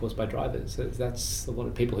been caused by drivers. So that's a lot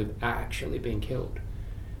of people who've actually been killed.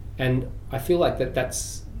 And I feel like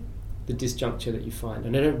that's the disjuncture that you find.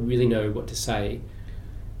 And I don't really know what to say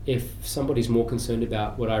if somebody's more concerned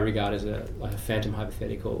about what I regard as a phantom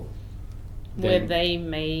hypothetical, where they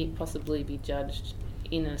may possibly be judged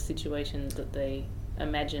in a situation that they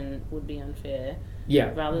imagine would be unfair,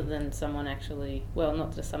 rather than someone actually, well,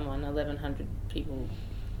 not just someone, 1,100 people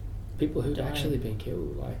who've actually been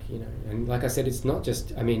killed, and like I said, it's not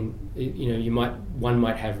just, one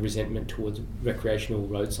might have resentment towards recreational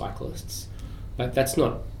road cyclists, but that's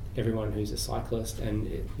not everyone who's a cyclist,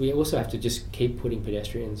 and we also have to just keep putting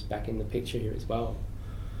pedestrians back in the picture here as well.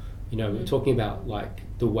 We're talking about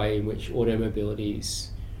the way in which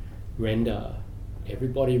automobilities render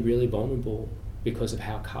everybody really vulnerable because of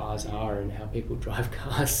how cars are and how people drive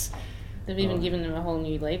cars. They've even given them a whole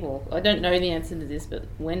new label. I don't know the answer to this, but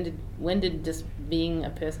when did just being a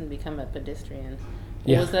person become a pedestrian?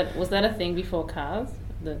 Or was that a thing before cars?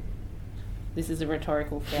 This is a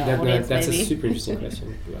rhetorical for our audience, that's maybe. A super interesting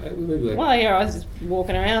question. Well, I was just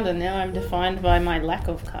walking around and now I'm defined by my lack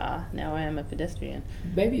of car. Now I am a pedestrian.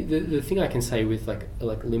 Maybe the thing I can say with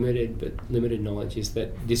limited knowledge is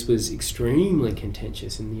that this was extremely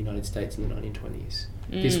contentious in the United States in the 1920s.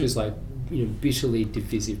 This was bitterly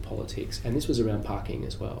divisive politics, and this was around parking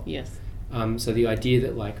as well. Yes. So the idea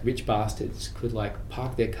that rich bastards could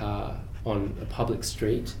park their car on a public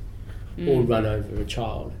street or run over a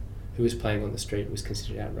child who was playing on the street was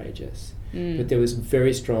considered outrageous. But there was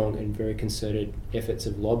very strong and very concerted efforts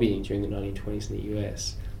of lobbying during the 1920s in the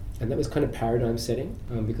US. And that was kind of paradigm setting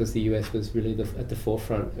because the US was really at the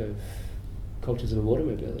forefront of cultures of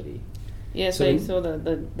automobility. Yeah, so you saw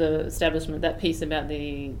the establishment, that piece about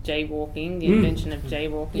the jaywalking, the invention of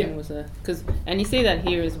jaywalking was and you see that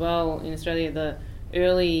here as well in Australia, the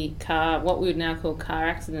early what we would now call car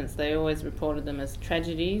accidents, they always reported them as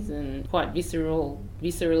tragedies and quite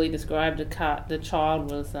viscerally described the child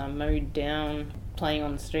was mowed down playing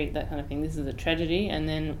on the street, that kind of thing. This is a tragedy, and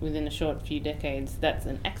then within a short few decades that's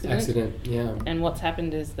an accident. And what's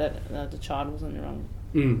happened is that the child was in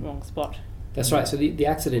the wrong spot. That's right. So the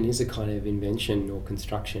accident is a kind of invention or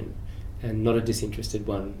construction and not a disinterested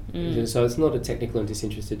one. So it's not a technical and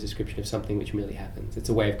disinterested description of something which merely happens. It's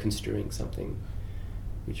a way of construing something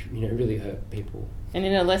which really hurt people. And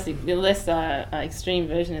in a less extreme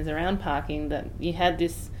version is around parking, that you had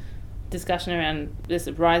this discussion around this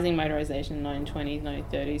rising motorisation in the 1920s,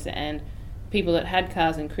 1930s, and people that had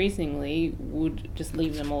cars increasingly would just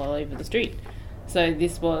leave them all over the street. So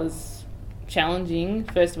this was challenging,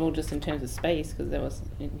 first of all, just in terms of space, because it was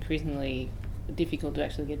increasingly difficult to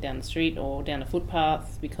actually get down the street or down the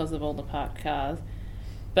footpaths because of all the parked cars.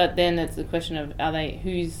 But then it's the question of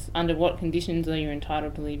under what conditions are you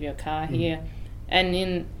entitled to leave your car here? And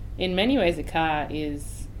in many ways a car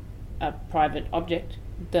is a private object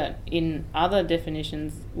that in other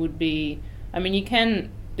definitions would be, you can,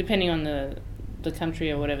 depending on the country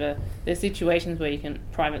or whatever, there's situations where you can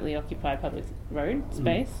privately occupy public road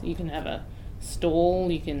space. You can have a stall,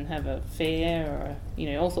 you can have a fair,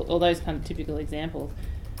 or all those kind of typical examples.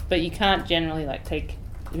 But you can't generally take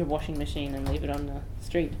your washing machine and leave it on the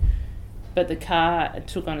street. But the car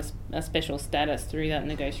took on a special status through that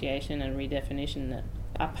negotiation and redefinition, that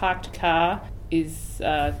a parked car is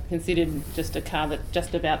considered just a car that's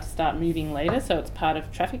just about to start moving later, so it's part of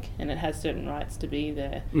traffic and it has certain rights to be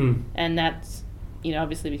there. And that's,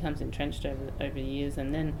 obviously becomes entrenched over years.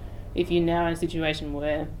 And then if you're now in a situation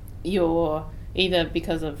where you're either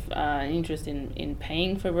because of interest in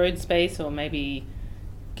paying for road space or maybe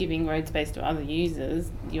giving road space to other users,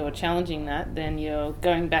 you're challenging that, then you're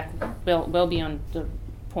going back well beyond the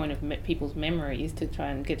point of people's memories to try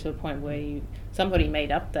and get to a point where somebody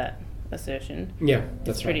made up that assertion. Yeah,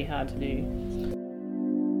 that's It's pretty hard to do.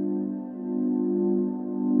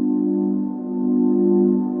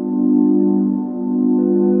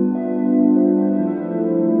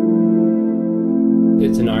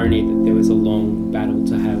 It's an irony that there was a long battle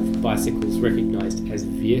to have bicycles recognised as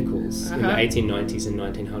vehicles in the 1890s and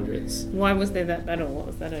 1900s. Why was there that battle? What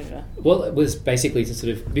was that over? Well, it was basically to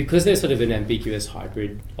sort of, because they're sort of an ambiguous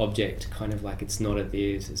hybrid object, kind of like it's not a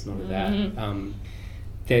this, it's not a that.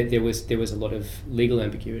 There was a lot of legal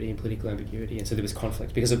ambiguity and political ambiguity, and so there was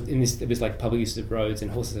conflict because it was like public use of roads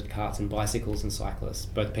and horses and carts and bicycles and cyclists,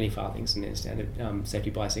 both penny farthings and then standard safety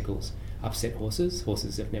bicycles upset horses.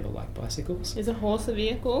 Horses have never liked bicycles. Is a horse a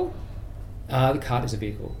vehicle? The cart is a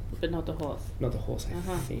vehicle, But not the horse. not the horse.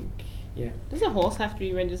 I think. Yeah. Does a horse have to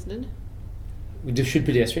be registered? Should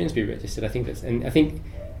pedestrians be registered? I think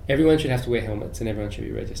everyone should have to wear helmets and everyone should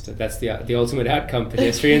be registered. That's the ultimate outcome.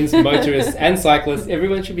 Pedestrians, motorists, and cyclists.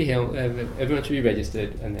 Everyone should be everyone should be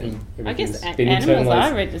registered, and then I guess everything's been animals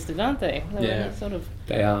internalised. are registered, aren't they? Yeah. Sort of.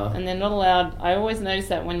 They are. And they're not allowed. I always notice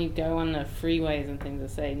that when you go on the freeways and things that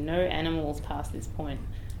say no animals past this point.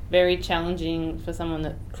 Very challenging for someone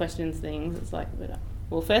that questions things. It's like,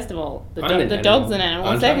 well, first of all, the dog's an animal.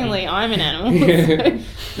 Aren't I? Secondly, I'm an animal.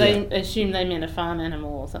 So they assume they meant a farm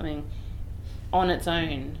animal or something on its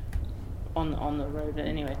own on the road. But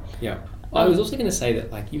anyway. Yeah. I was also going to say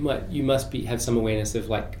that like you must have some awareness of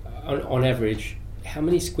like on average how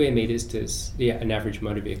many square meters does an average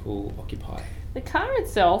motor vehicle occupy? The car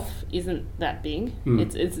itself isn't that big.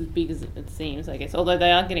 It's as big as it seems, I guess. Although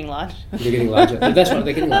they are getting large. They're getting larger. That's right.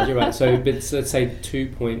 They're getting larger, right? So let's say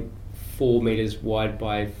 2.4 meters wide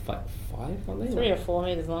by 5, aren't they? 3 or 4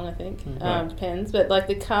 meters long, I think. Depends. But like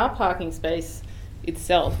the car parking space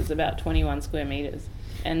itself is about 21 square meters.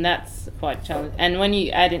 And that's quite challenging. And when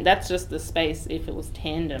you add in, that's just the space if it was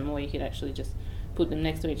tandem, or you could actually just put them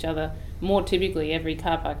next to each other. More typically, every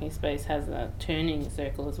car parking space has a turning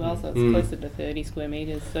circle as well, so it's closer to 30 square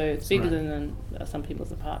meters. So it's bigger than some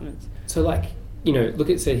people's apartments. So like,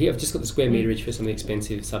 look at, so here I've just got the square meterage for some of the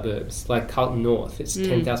expensive suburbs. Like Carlton North, it's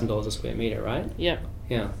 $10,000 a square meter, right? Yep.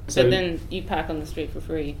 Yeah. So then you park on the street for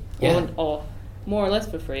free, or more or less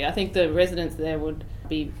for free. I think the residents there would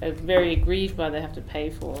be very aggrieved by they have to pay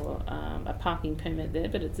for a parking permit there,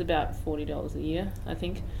 but it's about $40 a year, I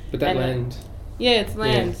think. But that land... Yeah, it's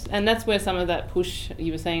land, and that's where some of that push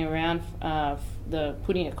you were saying around the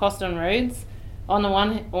putting a cost on roads. On the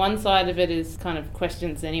one side of it is kind of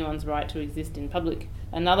questions anyone's right to exist in public.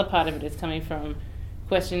 Another part of it is coming from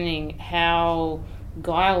questioning how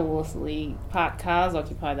guilelessly parked cars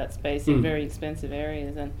occupy that space in very expensive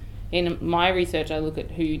areas. And in my research, I look at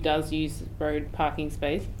who does use road parking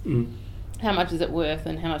space, how much is it worth,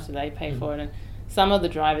 and how much do they pay for it. And some of the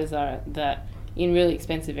drivers are that in really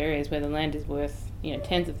expensive areas where the land is worth,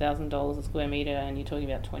 tens of thousands of dollars a square metre, and you're talking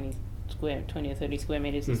about 20 or 30 square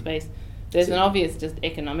metres of space, there's an obvious just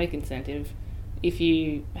economic incentive. If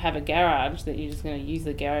you have a garage that you're just going to use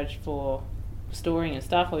the garage for storing your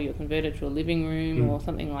stuff, or you'll convert it to a living room or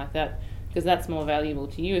something like that, because that's more valuable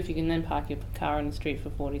to you if you can then park your car on the street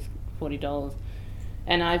for $40.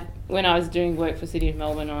 And when I was doing work for City of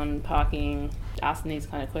Melbourne on parking, asking these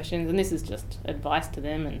kind of questions, and this is just advice to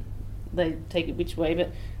them, and they take it which way,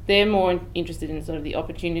 but they're more interested in sort of the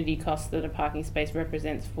opportunity cost that a parking space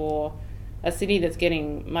represents for a city that's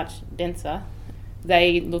getting much denser.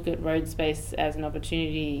 They look at road space as an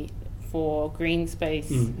opportunity for green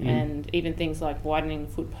space and even things like widening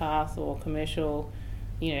the footpath or commercial,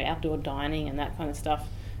 outdoor dining and that kind of stuff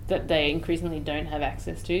that they increasingly don't have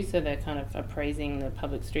access to, so they're kind of appraising the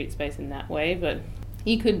public street space in that way. But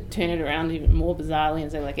you could turn it around even more bizarrely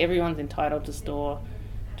and say, like, everyone's entitled to store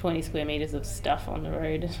 20 square metres of stuff on the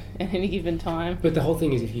road at any given time. But the whole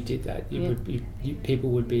thing is, if you did that, people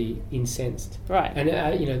would be incensed. Right. And,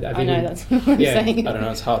 I know, that's what I'm saying. I don't know,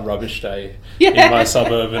 it's hard rubbish day in my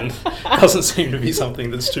suburb, and doesn't seem to be something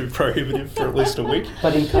that's too prohibitive for at least a week.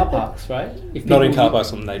 But in car parks, right? Not in car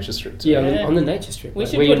parks, on the nature strip too. Yeah, on the nature strip. We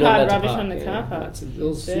like, should where put you're not hard allowed to rubbish park. on the car parks. It's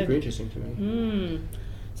all super interesting to me.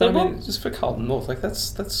 So I mean, just for Carlton North, like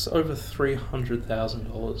that's over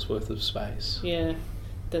 $300,000 worth of space. Yeah.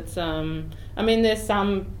 That's I mean, there's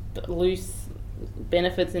some loose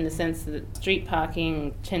benefits in the sense that street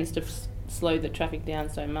parking tends to slow the traffic down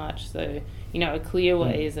so much. So, a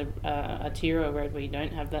clearway is a arterial road where you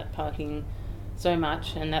don't have that parking so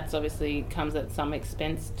much, and that's obviously comes at some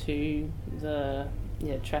expense to the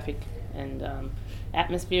traffic and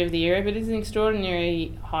atmosphere of the area, but it's an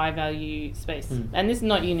extraordinary high value space. And this is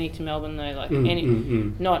not unique to Melbourne though, like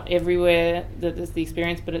not everywhere that is the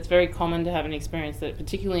experience, but it's very common to have an experience that,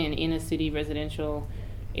 particularly in inner city residential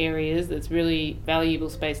areas, that's really valuable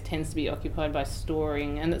space tends to be occupied by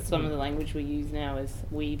storing, and that's some of the language we use now as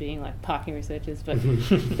we being like parking researchers, but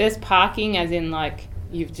there's parking as in like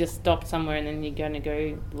you've just stopped somewhere and then you're going to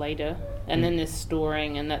go later, and then there's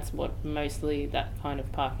storing, and that's what mostly that kind of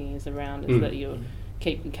parking is around, is that you're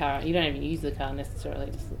keep your car, you don't even use the car necessarily,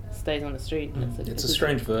 it just stays on the street. And it's a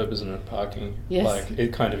strange verb, isn't it, parking? Yes. Like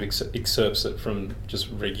it kind of excerpts it from just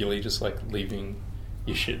regularly just like leaving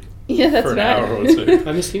your shit that's for an right. hour or two.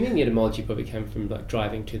 I'm assuming the etymology probably came from like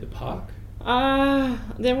driving to the park.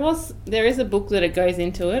 There is a book that it goes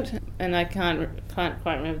into it, and I can't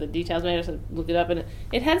quite remember the details. Maybe I should look it up. But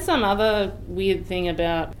it had some other weird thing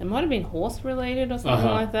about, it might have been horse related or something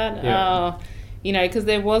like that. Yeah. Because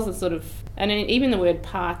there was a sort of, and even the word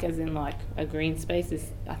park, as in like a green space,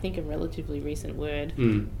 is I think a relatively recent word.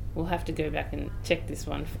 We'll have to go back and check this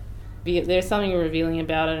one. There's something revealing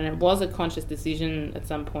about it, and it was a conscious decision at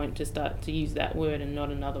some point to start to use that word and not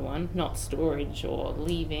another one, not storage or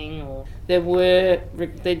leaving. Or they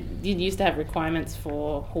did used to have requirements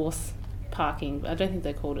for horse parking, but I don't think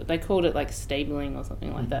they called it like stabling or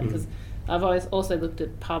something like that, because I've always also looked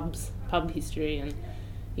at pub history, and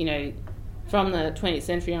from the 20th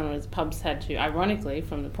century onwards, pubs had to, ironically,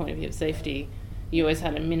 from the point of view of safety, you always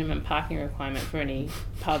had a minimum parking requirement for any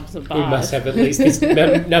pubs or bars. We must have at least this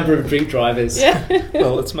number of drink drivers. Yeah.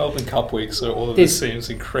 Well, it's Melbourne Cup week, so all of this seems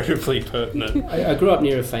incredibly pertinent. I grew up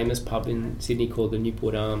near a famous pub in Sydney called the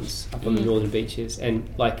Newport Arms, up on the northern beaches,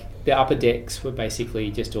 and like the upper decks were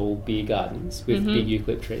basically just all beer gardens with big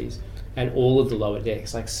eucalypt trees, and all of the lower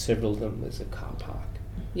decks, like several of them, was a car park.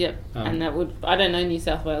 Yep, and that would, I don't know New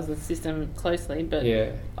South Wales' system closely, but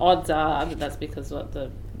odds are that that's because what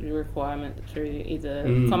the requirement through either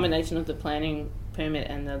combination of the planning permit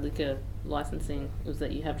and the liquor licensing was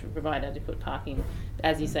that you have to provide adequate parking,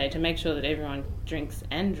 as you say, to make sure that everyone drinks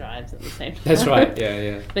and drives at the same time. That's right,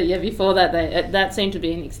 yeah. But before that, that seemed to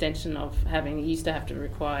be an extension of having, you used to have to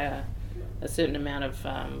require a certain amount of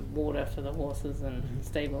water for the horses and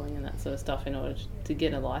stabling and that sort of stuff in order to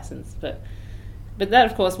get a license. But that,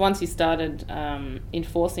 of course, once you started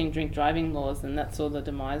enforcing drink driving laws, and that saw the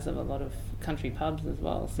demise of a lot of country pubs as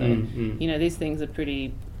well. So, these things are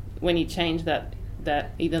pretty, when you change that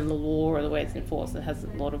either the law or the way it's enforced, it has a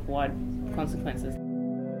lot of wide consequences.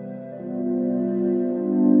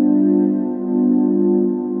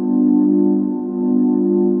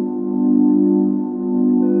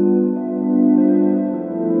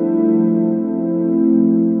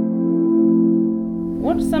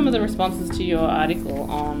 What are some of the responses to your article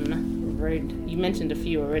on road? You mentioned a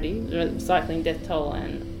few already, cycling death toll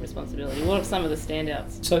and responsibility. What are some of the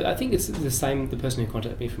standouts? So I think it's the same, the person who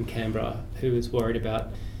contacted me from Canberra, who was worried about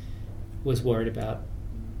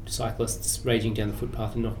cyclists raging down the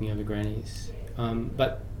footpath and knocking over grannies.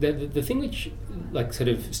 But the thing which like sort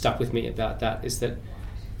of stuck with me about that is that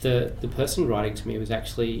the person writing to me was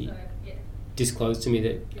actually disclosed to me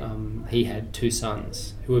that he had two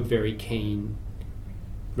sons who were very keen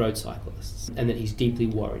road cyclists, and that he's deeply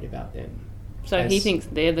worried about them. So he thinks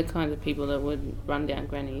they're the kind of people that would run down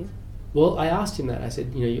grannies? Well, I asked him that. I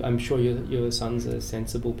said, I'm sure your sons are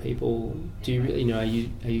sensible people. Do you really, are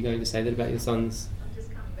you going to say that about your sons?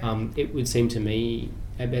 It would seem to me,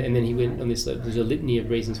 and then he went on this, there's a litany of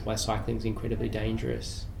reasons why cycling is incredibly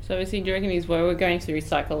dangerous. So do you reckon we're going through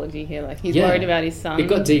psychology here? Like he's worried about his son? It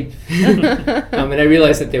got deep. And I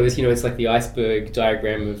realised that there was, it's like the iceberg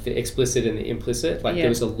diagram of the explicit and the implicit. Like there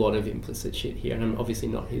was a lot of implicit shit here. And I'm obviously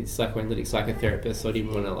not his psychoanalytic psychotherapist, so I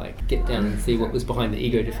didn't want to get down and see what was behind the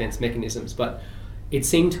ego defence mechanisms. But it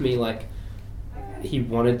seemed to me like he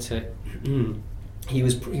wanted to... he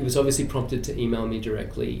was obviously prompted to email me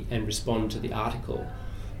directly and respond to the article.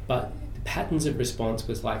 But the patterns of response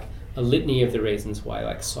was like a litany of the reasons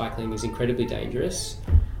why cycling is incredibly dangerous,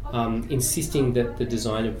 insisting that the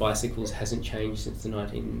design of bicycles hasn't changed since the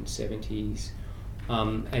 1970s,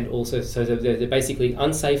 and also so they're basically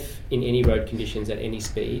unsafe in any road conditions at any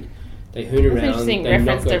speed. They hoon around. That's an interesting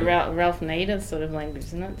reference to Ralph Nader's sort of language,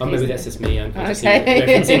 isn't it? Oh, maybe that's just me unconsciously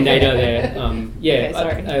referencing Nader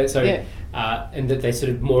there. Sorry. Yeah. And that they sort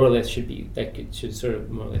of more or less should sort of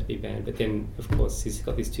more or less be banned. But then, of course, he's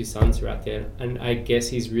got these two sons who are out there, and I guess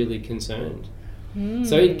he's really concerned.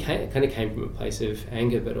 So it kind of came from a place of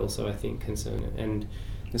anger, but also I think concern. And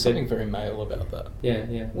there's something very male about that.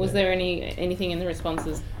 Yeah. Was there anything in the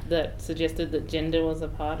responses that suggested that gender was a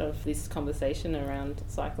part of this conversation around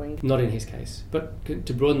cycling? Not in his case, but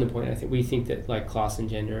to broaden the point, I think we think that like class and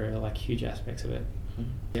gender are like huge aspects of it,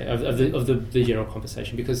 of the general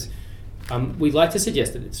conversation, because we like to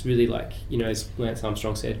suggest that it's really like, as Lance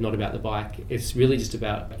Armstrong said, not about the bike. It's really just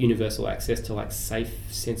about universal access to like safe,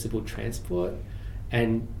 sensible transport,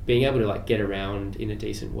 and being able to like get around in a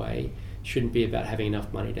decent way. Shouldn't be about having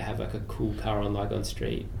enough money to have like a cool car on Lygon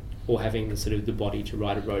Street, or having the body to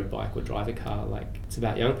ride a road bike or drive a car. Like, it's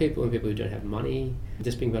about young people and people who don't have money,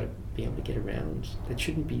 just being able to get around. It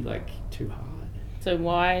shouldn't be like too hard. So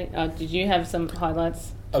why did you have some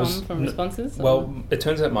highlights from responses? Well, it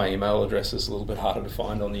turns out my email address is a little bit harder to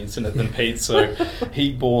find on the internet than Pete, so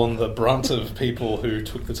he bore the brunt of people who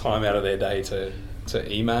took the time out of their day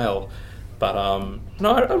to email. But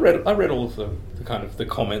no, I read all of the kind of the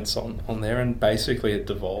comments on there, and basically it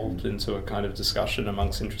devolved into a kind of discussion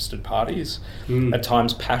amongst interested parties, at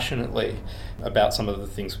times passionately, about some of the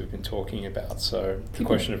things we've been talking about. So the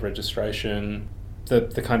question of registration,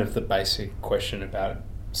 the kind of the basic question about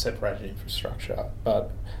separated infrastructure. But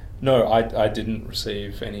no, I didn't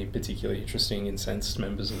receive any particularly interesting, incensed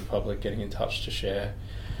members of the public getting in touch to share.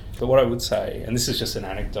 But what I would say, and this is just an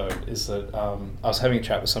anecdote, is that I was having a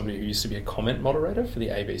chat with somebody who used to be a comment moderator for the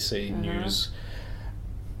ABC News,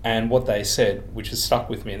 and what they said, which has stuck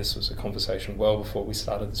with me, and this was a conversation well before we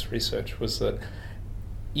started this research, was that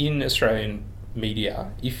in Australian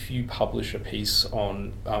media, if you publish a piece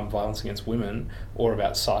on violence against women or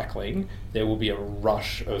about cycling, there will be a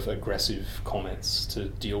rush of aggressive comments to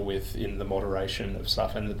deal with in the moderation of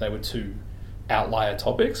stuff, and that they were two outlier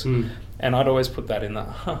topics. And I'd always put that in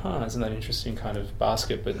that, isn't that interesting kind of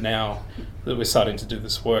basket. But now that we're starting to do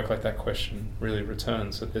this work, like, that question really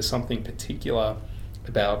returns, that there's something particular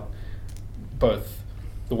about both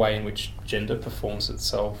the way in which gender performs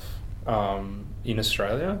itself in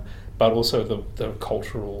Australia, but also the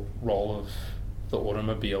cultural role of the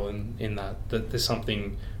automobile in that there's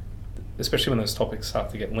something, especially when those topics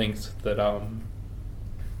start to get linked, that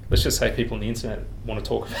let's just say people on the internet want to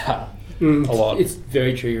talk about a lot. It's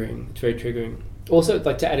very triggering. Also,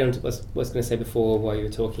 like, to add on to what I was going to say before while you were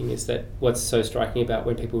talking, is that what's so striking about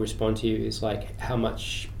when people respond to you is like how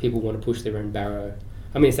much people want to push their own barrow.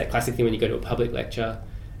 I mean, it's that classic thing when you go to a public lecture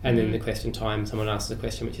and then in the question time someone asks a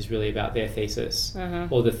question which is really about their thesis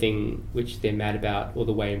or the thing which they're mad about or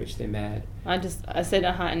the way in which they're mad. I said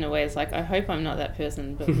in a way, it's like, I hope I'm not that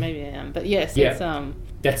person, but maybe I am. But yes, it's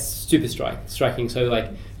that's super striking. So like,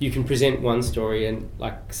 you can present one story and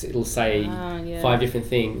like it'll say 5 different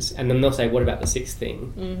things, and then they'll say, what about the 6th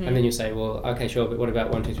thing? And then you say, well, okay, sure, but what about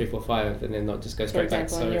 1, 2, 3, 4, 5? And then they'll just go straight back.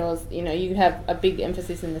 So yours, you have a big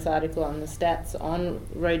emphasis in this article on the stats on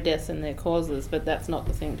road deaths and their causes, but that's not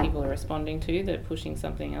the thing people are responding to. They're pushing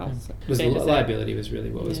something else. Liability was really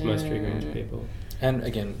what was most triggering to people. And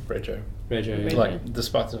again, Rego. Like,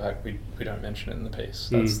 despite the fact we don't mention it in the piece,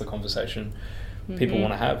 that's the conversation people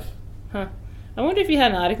want to have. I wonder if you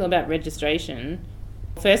had an article about registration.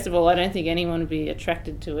 First of all, I don't think anyone would be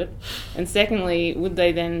attracted to it. And secondly, would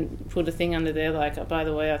they then put a thing under there like, oh, by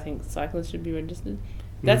the way, I think cyclists should be registered?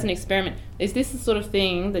 That's an experiment. Is this the sort of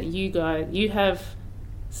thing that you have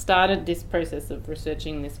started this process of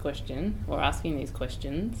researching this question or asking these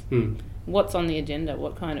questions? What's on the agenda?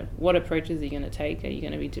 What approaches are you going to take? Are you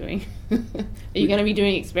going to be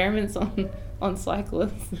doing experiments on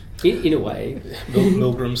cyclists? In a way,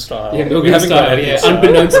 Milgram style. Yeah, Milgram style. Yeah,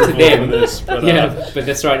 unbeknownst to them. But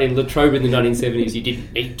that's right. In Latrobe in the 1970s, you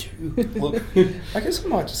didn't need to. Look, I guess I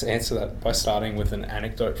might just answer that by starting with an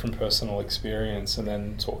anecdote from personal experience, and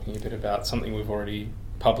then talking a bit about something we've already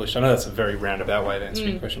published. I know that's a very roundabout way to answer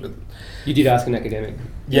your question, but you did ask an academic.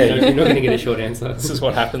 Yeah, you're not going to get a short answer. This is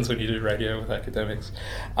what happens when you do radio with academics.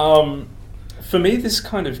 For me, this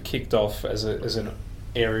kind of kicked off as an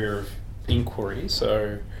area of inquiry,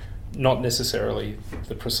 so not necessarily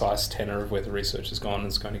the precise tenor of where the research has gone and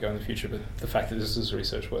is going to go in the future, but the fact that this is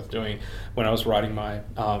research worth doing. When I was riding my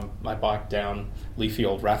my bike down leafy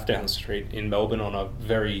old Rathdown Street in Melbourne on a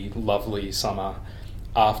very lovely summer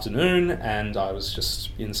afternoon, and I was just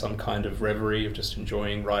in some kind of reverie of just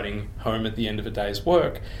enjoying riding home at the end of a day's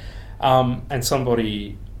work, and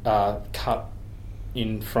somebody cut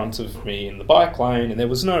in front of me in the bike lane, and there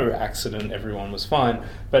was no accident, everyone was fine,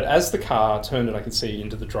 but as the car turned and I could see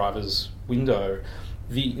into the driver's window,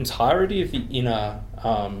 the entirety of the inner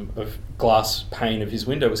of glass pane of his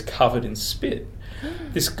window was covered in spit.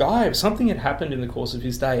 This guy, something had happened in the course of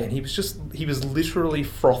his day, and he was literally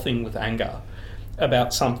frothing with anger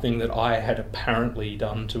about something that I had apparently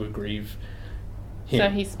done to aggrieve him. So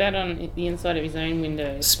he spat on the inside of his own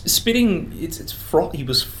window. Spitting, it's froth. He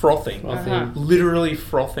was frothing, literally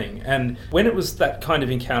frothing. And when it was that kind of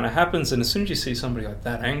encounter happens, and as soon as you see somebody like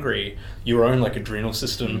that angry, your own like adrenal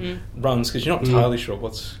system runs, because you're not entirely sure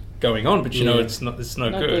what's going on, but you know it's no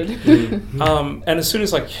good. And as soon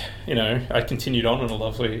as I continued on a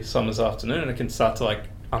lovely summer's afternoon, and I can start to like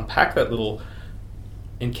unpack that little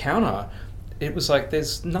encounter, it was like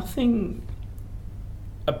there's nothing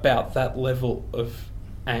about that level of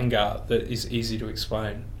anger that is easy to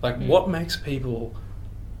explain. Like, what makes people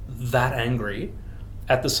that angry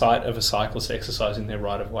at the sight of a cyclist exercising their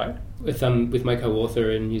right of way? With my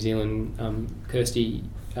co-author in New Zealand, Kirsty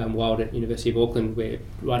Wild at University of Auckland, we're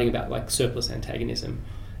writing about like surplus antagonism,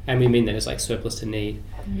 and we mean that as like surplus to need,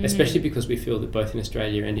 especially because we feel that both in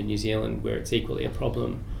Australia and in New Zealand, where it's equally a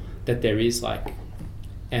problem, that there is like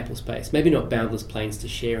ample space, maybe not boundless plains to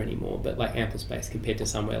share anymore, but like ample space compared to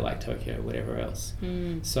somewhere like Tokyo or whatever else.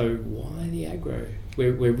 So why the aggro?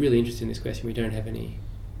 We're really interested in this question. We don't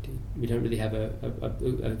really have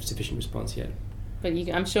a sufficient response yet. But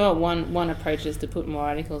I'm sure one approach is to put more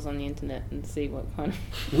articles on the internet and see what kind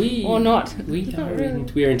of... Or not. We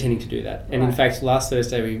are intending to do that. And in fact, last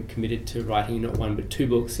Thursday we committed to writing not one but 2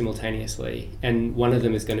 books simultaneously. And one of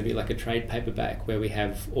them is going to be like a trade paperback where we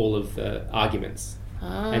have all of the arguments.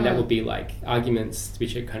 And that will be like arguments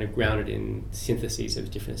which are kind of grounded in syntheses of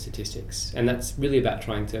different statistics. And that's really about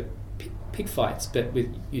trying to pick fights, but with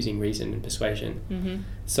using reason and persuasion,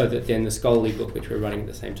 so that then the scholarly book, which we're running at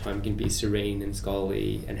the same time, can be serene and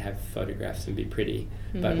scholarly and have photographs and be pretty,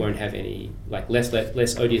 but won't have any like less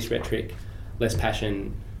odious rhetoric, less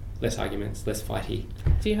passion, less arguments, less fighty.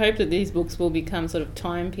 Do you hope that these books will become sort of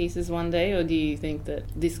timepieces one day, or do you think that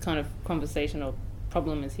this kind of conversation or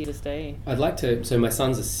problem is here to stay? I'd like to. So my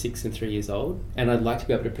sons are 6 and 3 years old, and I'd like to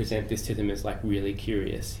be able to present this to them as like really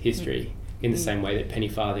curious history. In the same way that penny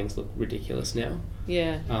farthings look ridiculous now.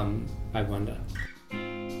 Yeah. I wonder.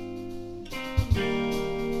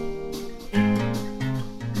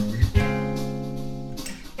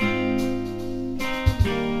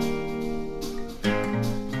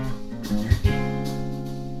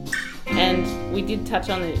 And we did touch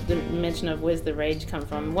on the mention of where's the rage come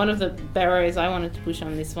from. One of the barriers I wanted to push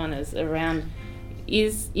on this one is around...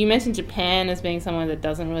 you mentioned Japan as being somewhere that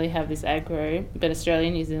doesn't really have this aggro, but Australia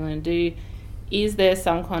and New Zealand do. Is there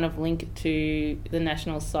some kind of link to the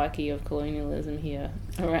national psyche of colonialism here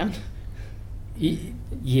around?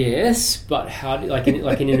 Yes, but how do, like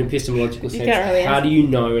in an epistemological sense, really how do you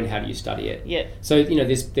know and how do you study it? Yeah. So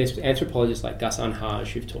there's anthropologists like Gus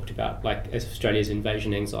Unhage who've talked about like Australia's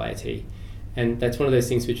invasion anxiety, and that's one of those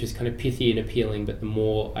things which is kind of pithy and appealing. But the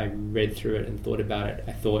more I read through it and thought about it,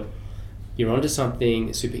 I thought, you're onto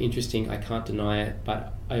something super interesting. I can't deny it,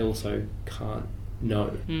 but I also can't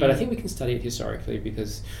know. But I think we can study it historically,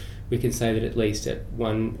 because we can say that at least at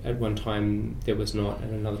one time there was not,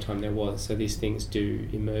 and another time there was. So these things do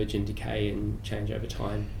emerge and decay and change over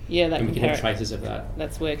time. Yeah, and we can have traces of that.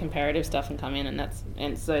 That's where comparative stuff can come in,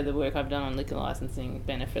 and so the work I've done on liquor licensing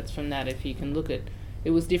benefits from that. If you can look at,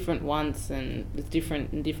 it was different once and it's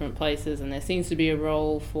different in different places, and there seems to be a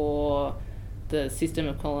role for the system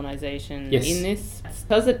of colonisation in this,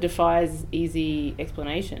 because it defies easy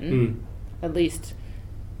explanation. At least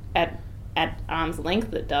at arm's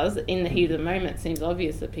length it does. In the heat of the moment, it seems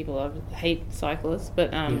obvious that people hate cyclists,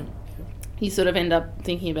 but you sort of end up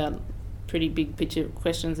thinking about pretty big picture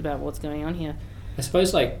questions about what's going on here. I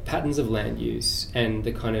suppose like patterns of land use and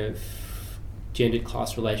the kind of gendered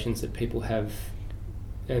class relations that people have,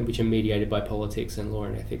 and which are mediated by politics and law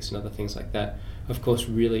and ethics and other things like that, of course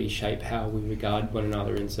really shape how we regard one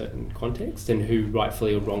another in certain contexts and who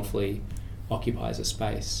rightfully or wrongfully occupies a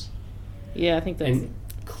space. Yeah, I think that's... And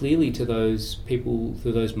clearly to those people,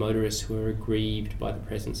 to those motorists who are aggrieved by the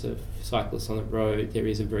presence of cyclists on the road, there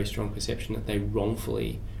is a very strong perception that they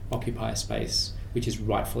wrongfully occupy a space which is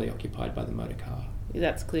rightfully occupied by the motor car.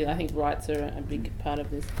 That's clear. I think rights are a big part of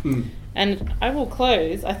this. And I will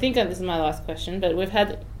close. I think this is my last question, but we've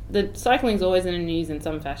had... The cycling's always in the news in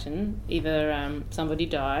some fashion. Either somebody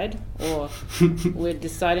died, or we're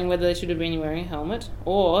deciding whether they should have been wearing a helmet,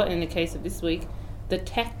 or, in the case of this week, the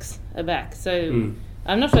tax are back. So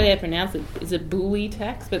I'm not sure how to pronounce it. Is it buoy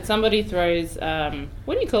tax? But somebody throws,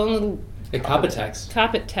 what do you call them? The carpet tax.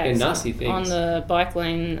 Carpet tax. They're nasty things. On the bike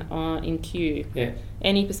lane in Kew. Yeah.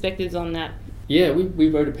 Any perspectives on that? Yeah, we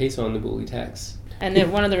wrote a piece on the buoy tax. And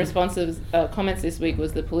then one of the responsive comments this week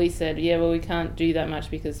was the police said, yeah, well, we can't do that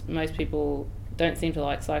much because most people don't seem to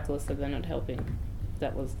like cyclists, so they're not helping.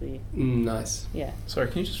 That was the... Nice. Yeah. Sorry,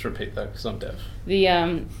 can you just repeat that, because I'm deaf?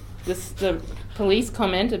 the police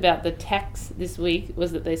comment about the tax this week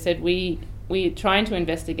was that they said we're trying to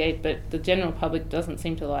investigate, but the general public doesn't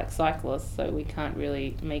seem to like cyclists, so we can't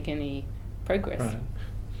really make any progress.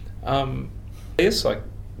 Right. I guess like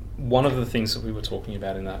one of the things that we were talking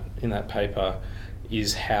about in that paper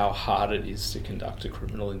is how hard it is to conduct a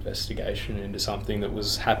criminal investigation into something that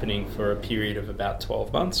was happening for a period of about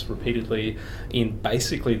 12 months repeatedly in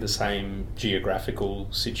basically the same geographical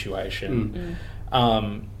situation.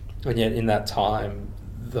 And yet in that time,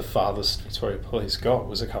 the farthest Victoria Police got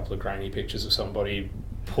was a couple of grainy pictures of somebody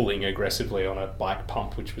pulling aggressively on a bike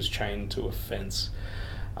pump which was chained to a fence.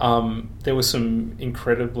 There were some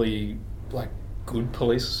incredibly good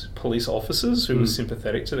police officers who were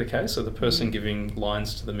sympathetic to the case. So the person giving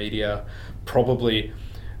lines to the media probably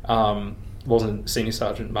wasn't Senior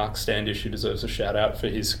Sergeant Mark Standish, who deserves a shout out for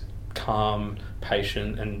his calm,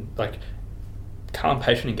 patient engagement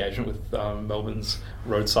with Melbourne's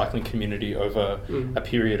road cycling community over a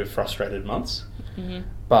period of frustrated months.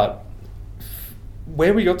 But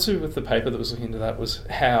where we got to with the paper that was looking into that was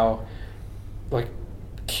how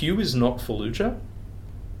Kew is not Fallujah,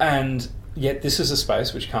 and yet this is a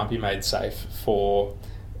space which can't be made safe for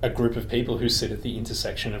a group of people who sit at the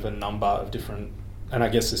intersection of a number of different, and I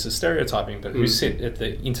guess this is stereotyping, but who sit at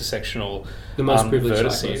the intersectional the most privileged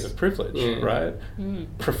vertices of privilege, right?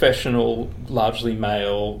 Professional, largely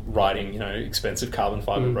male, riding expensive carbon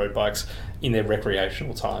fibre road bikes in their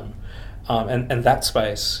recreational time, and that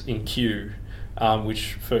space in Kew,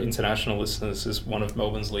 which for international listeners is one of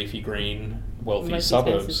Melbourne's leafy green, wealthy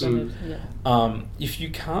suburbs. If you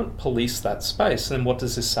can't police that space, then what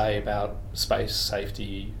does this say about space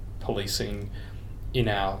safety policing in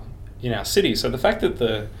our city? So the fact that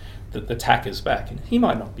the tack is back, and he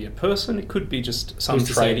might not be a person, it could be just some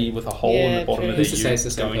tradie with a hole in the bottom of their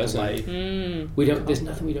ute going to lay. We don't. There's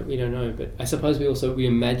nothing we don't know. But I suppose we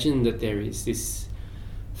imagine that there is this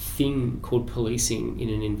thing called policing in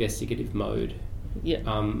an investigative mode. But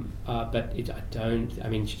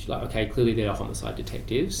clearly there are homicide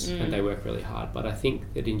detectives and they work really hard, but I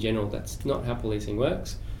think that in general that's not how policing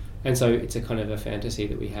works, and so it's a kind of a fantasy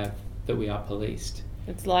that we are policed.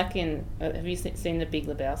 It's like in have you seen The Big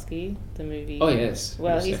Lebowski, the movie? Oh yes.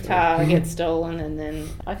 Well, his car gets stolen, and then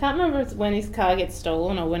I can't remember if it's when his car gets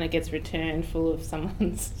stolen or when it gets returned full of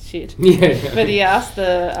someone's shit. But he asked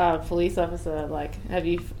the police officer, have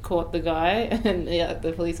you caught the guy? And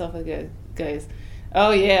the police officer goes,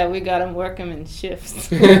 oh yeah, we got him, work him in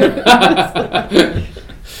shifts. No,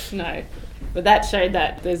 but that showed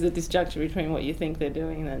that there's a disjuncture between what you think they're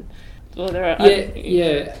doing and there are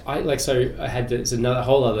I had there's another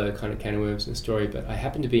whole other kind of can of worms in the story, but I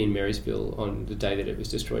happened to be in Marysville on the day that it was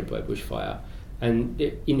destroyed by bushfire, and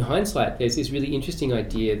in hindsight there's this really interesting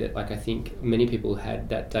idea that I think many people had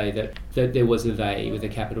that day that there was a they with a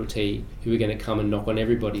capital T who were going to come and knock on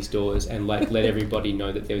everybody's doors and let everybody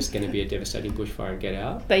know that there was going to be a devastating bushfire and get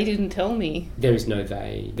out. They didn't tell me. There is no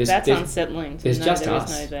they. That's unsettling. There's just there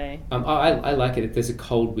us. Is no they. I like it. There's a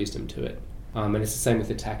cold wisdom to it. And it's the same with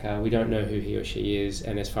the attacker. We don't know who he or she is,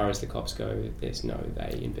 and as far as the cops go, there's no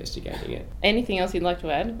they investigating it. Anything else you'd like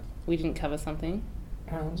to add? We didn't cover something.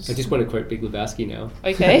 I just want to quote Big Lebowski now.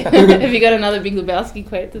 Okay. Have you got another Big Lebowski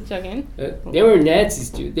quote to chuck in? They were Nazis,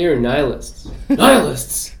 dude. They were nihilists.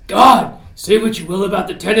 Nihilists! God! Say what you will about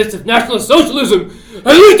the tenets of National Socialism!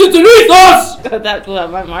 At least it's beneath us! That blew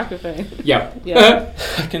up my microphone. Yeah.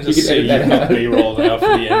 I can just see you B-roll now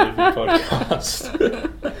for the end of your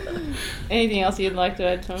podcast. Anything else you'd like to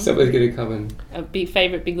add, Tom? Somebody's going to come and... A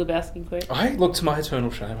favourite Big Lebowski quote? To my eternal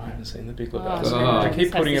shame, I haven't seen the Big Lebowski. I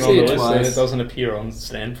keep putting it on the list and it doesn't appear on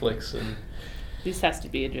Stanflix. And this has to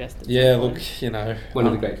be addressed. One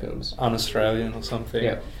of the great films. Un-Australian or something.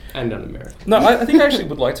 Yeah, and un-American. No, I think I actually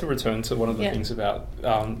would like to return to one of the things about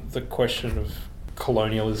the question of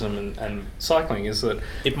colonialism and cycling is that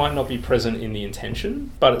it might not be present in the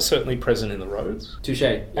intention, but it's certainly present in the roads. Touche.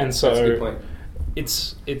 And so that's a good point.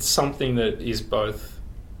 It's something that is both,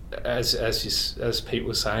 as Pete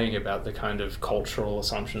was saying about the kind of cultural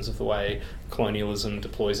assumptions of the way colonialism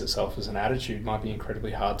deploys itself as an attitude might be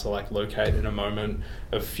incredibly hard to locate in a moment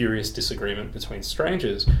of furious disagreement between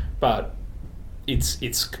strangers, but it's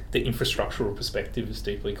the infrastructural perspective is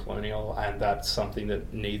deeply colonial, and that's something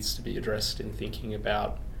that needs to be addressed in thinking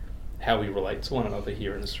about how we relate to one another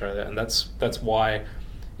here in Australia, and that's why.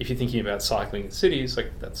 If you're thinking about cycling in cities,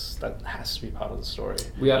 that has to be part of the story.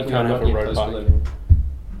 You can't have a road bike.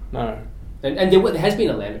 No. And there has been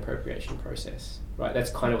a land appropriation process, right? That's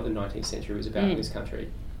kind of what the 19th century was about in this country.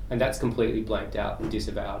 And that's completely blanked out and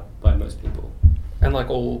disavowed by most people. And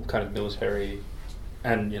all kind of military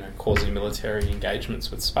and, quasi-military engagements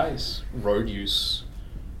with space, road use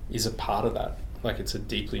is a part of that. Like it's a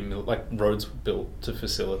deeply like roads were built to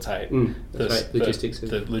facilitate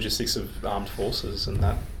the logistics of armed forces and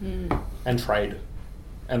that and trade,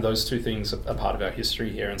 and those two things are part of our history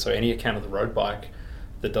here. And so any account of the road bike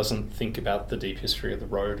that doesn't think about the deep history of the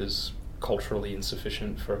road is culturally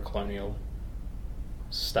insufficient for a colonial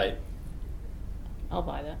state. I'll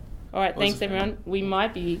buy that. All right, thanks everyone. We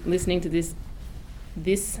might be listening to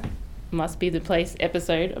this Must Be the Place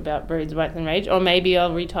episode about Roads, Bikes and Rage, or maybe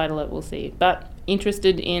I'll retitle it, we'll see. But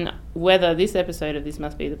interested in whether this episode of This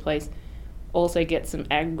Must Be the Place also gets some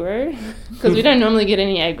aggro, because we don't normally get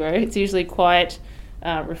any aggro. It's usually quite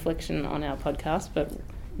reflection on our podcast, but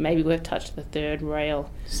maybe we've touched the third rail.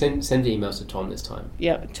 Send emails to Tom this time.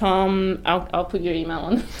 Yeah, Tom, I'll put your email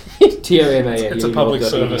on. TOMA. It's a public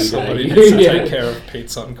service. Somebody needs to take care of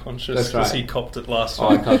Pete's unconscious because he copped it last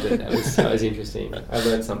time. I copped it. That was interesting. I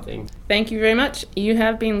learned something. Thank you very much. You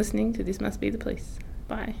have been listening to This Must Be the Place.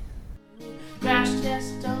 Bye. Crash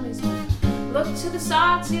test dummies look to the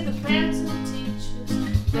side, see the parents and the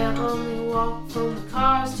teachers. They'll only walk from the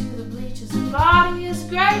cars to the bleachers. The body is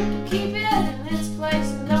great, keep it in its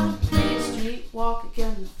place. And don't please street walk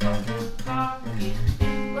again, the fucking car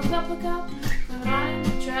again. Look up, when I'm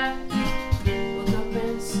the track. Look up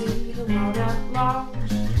and see the world at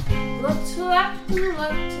large. Look to left and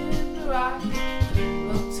look to the right.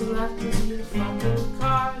 Look to left and see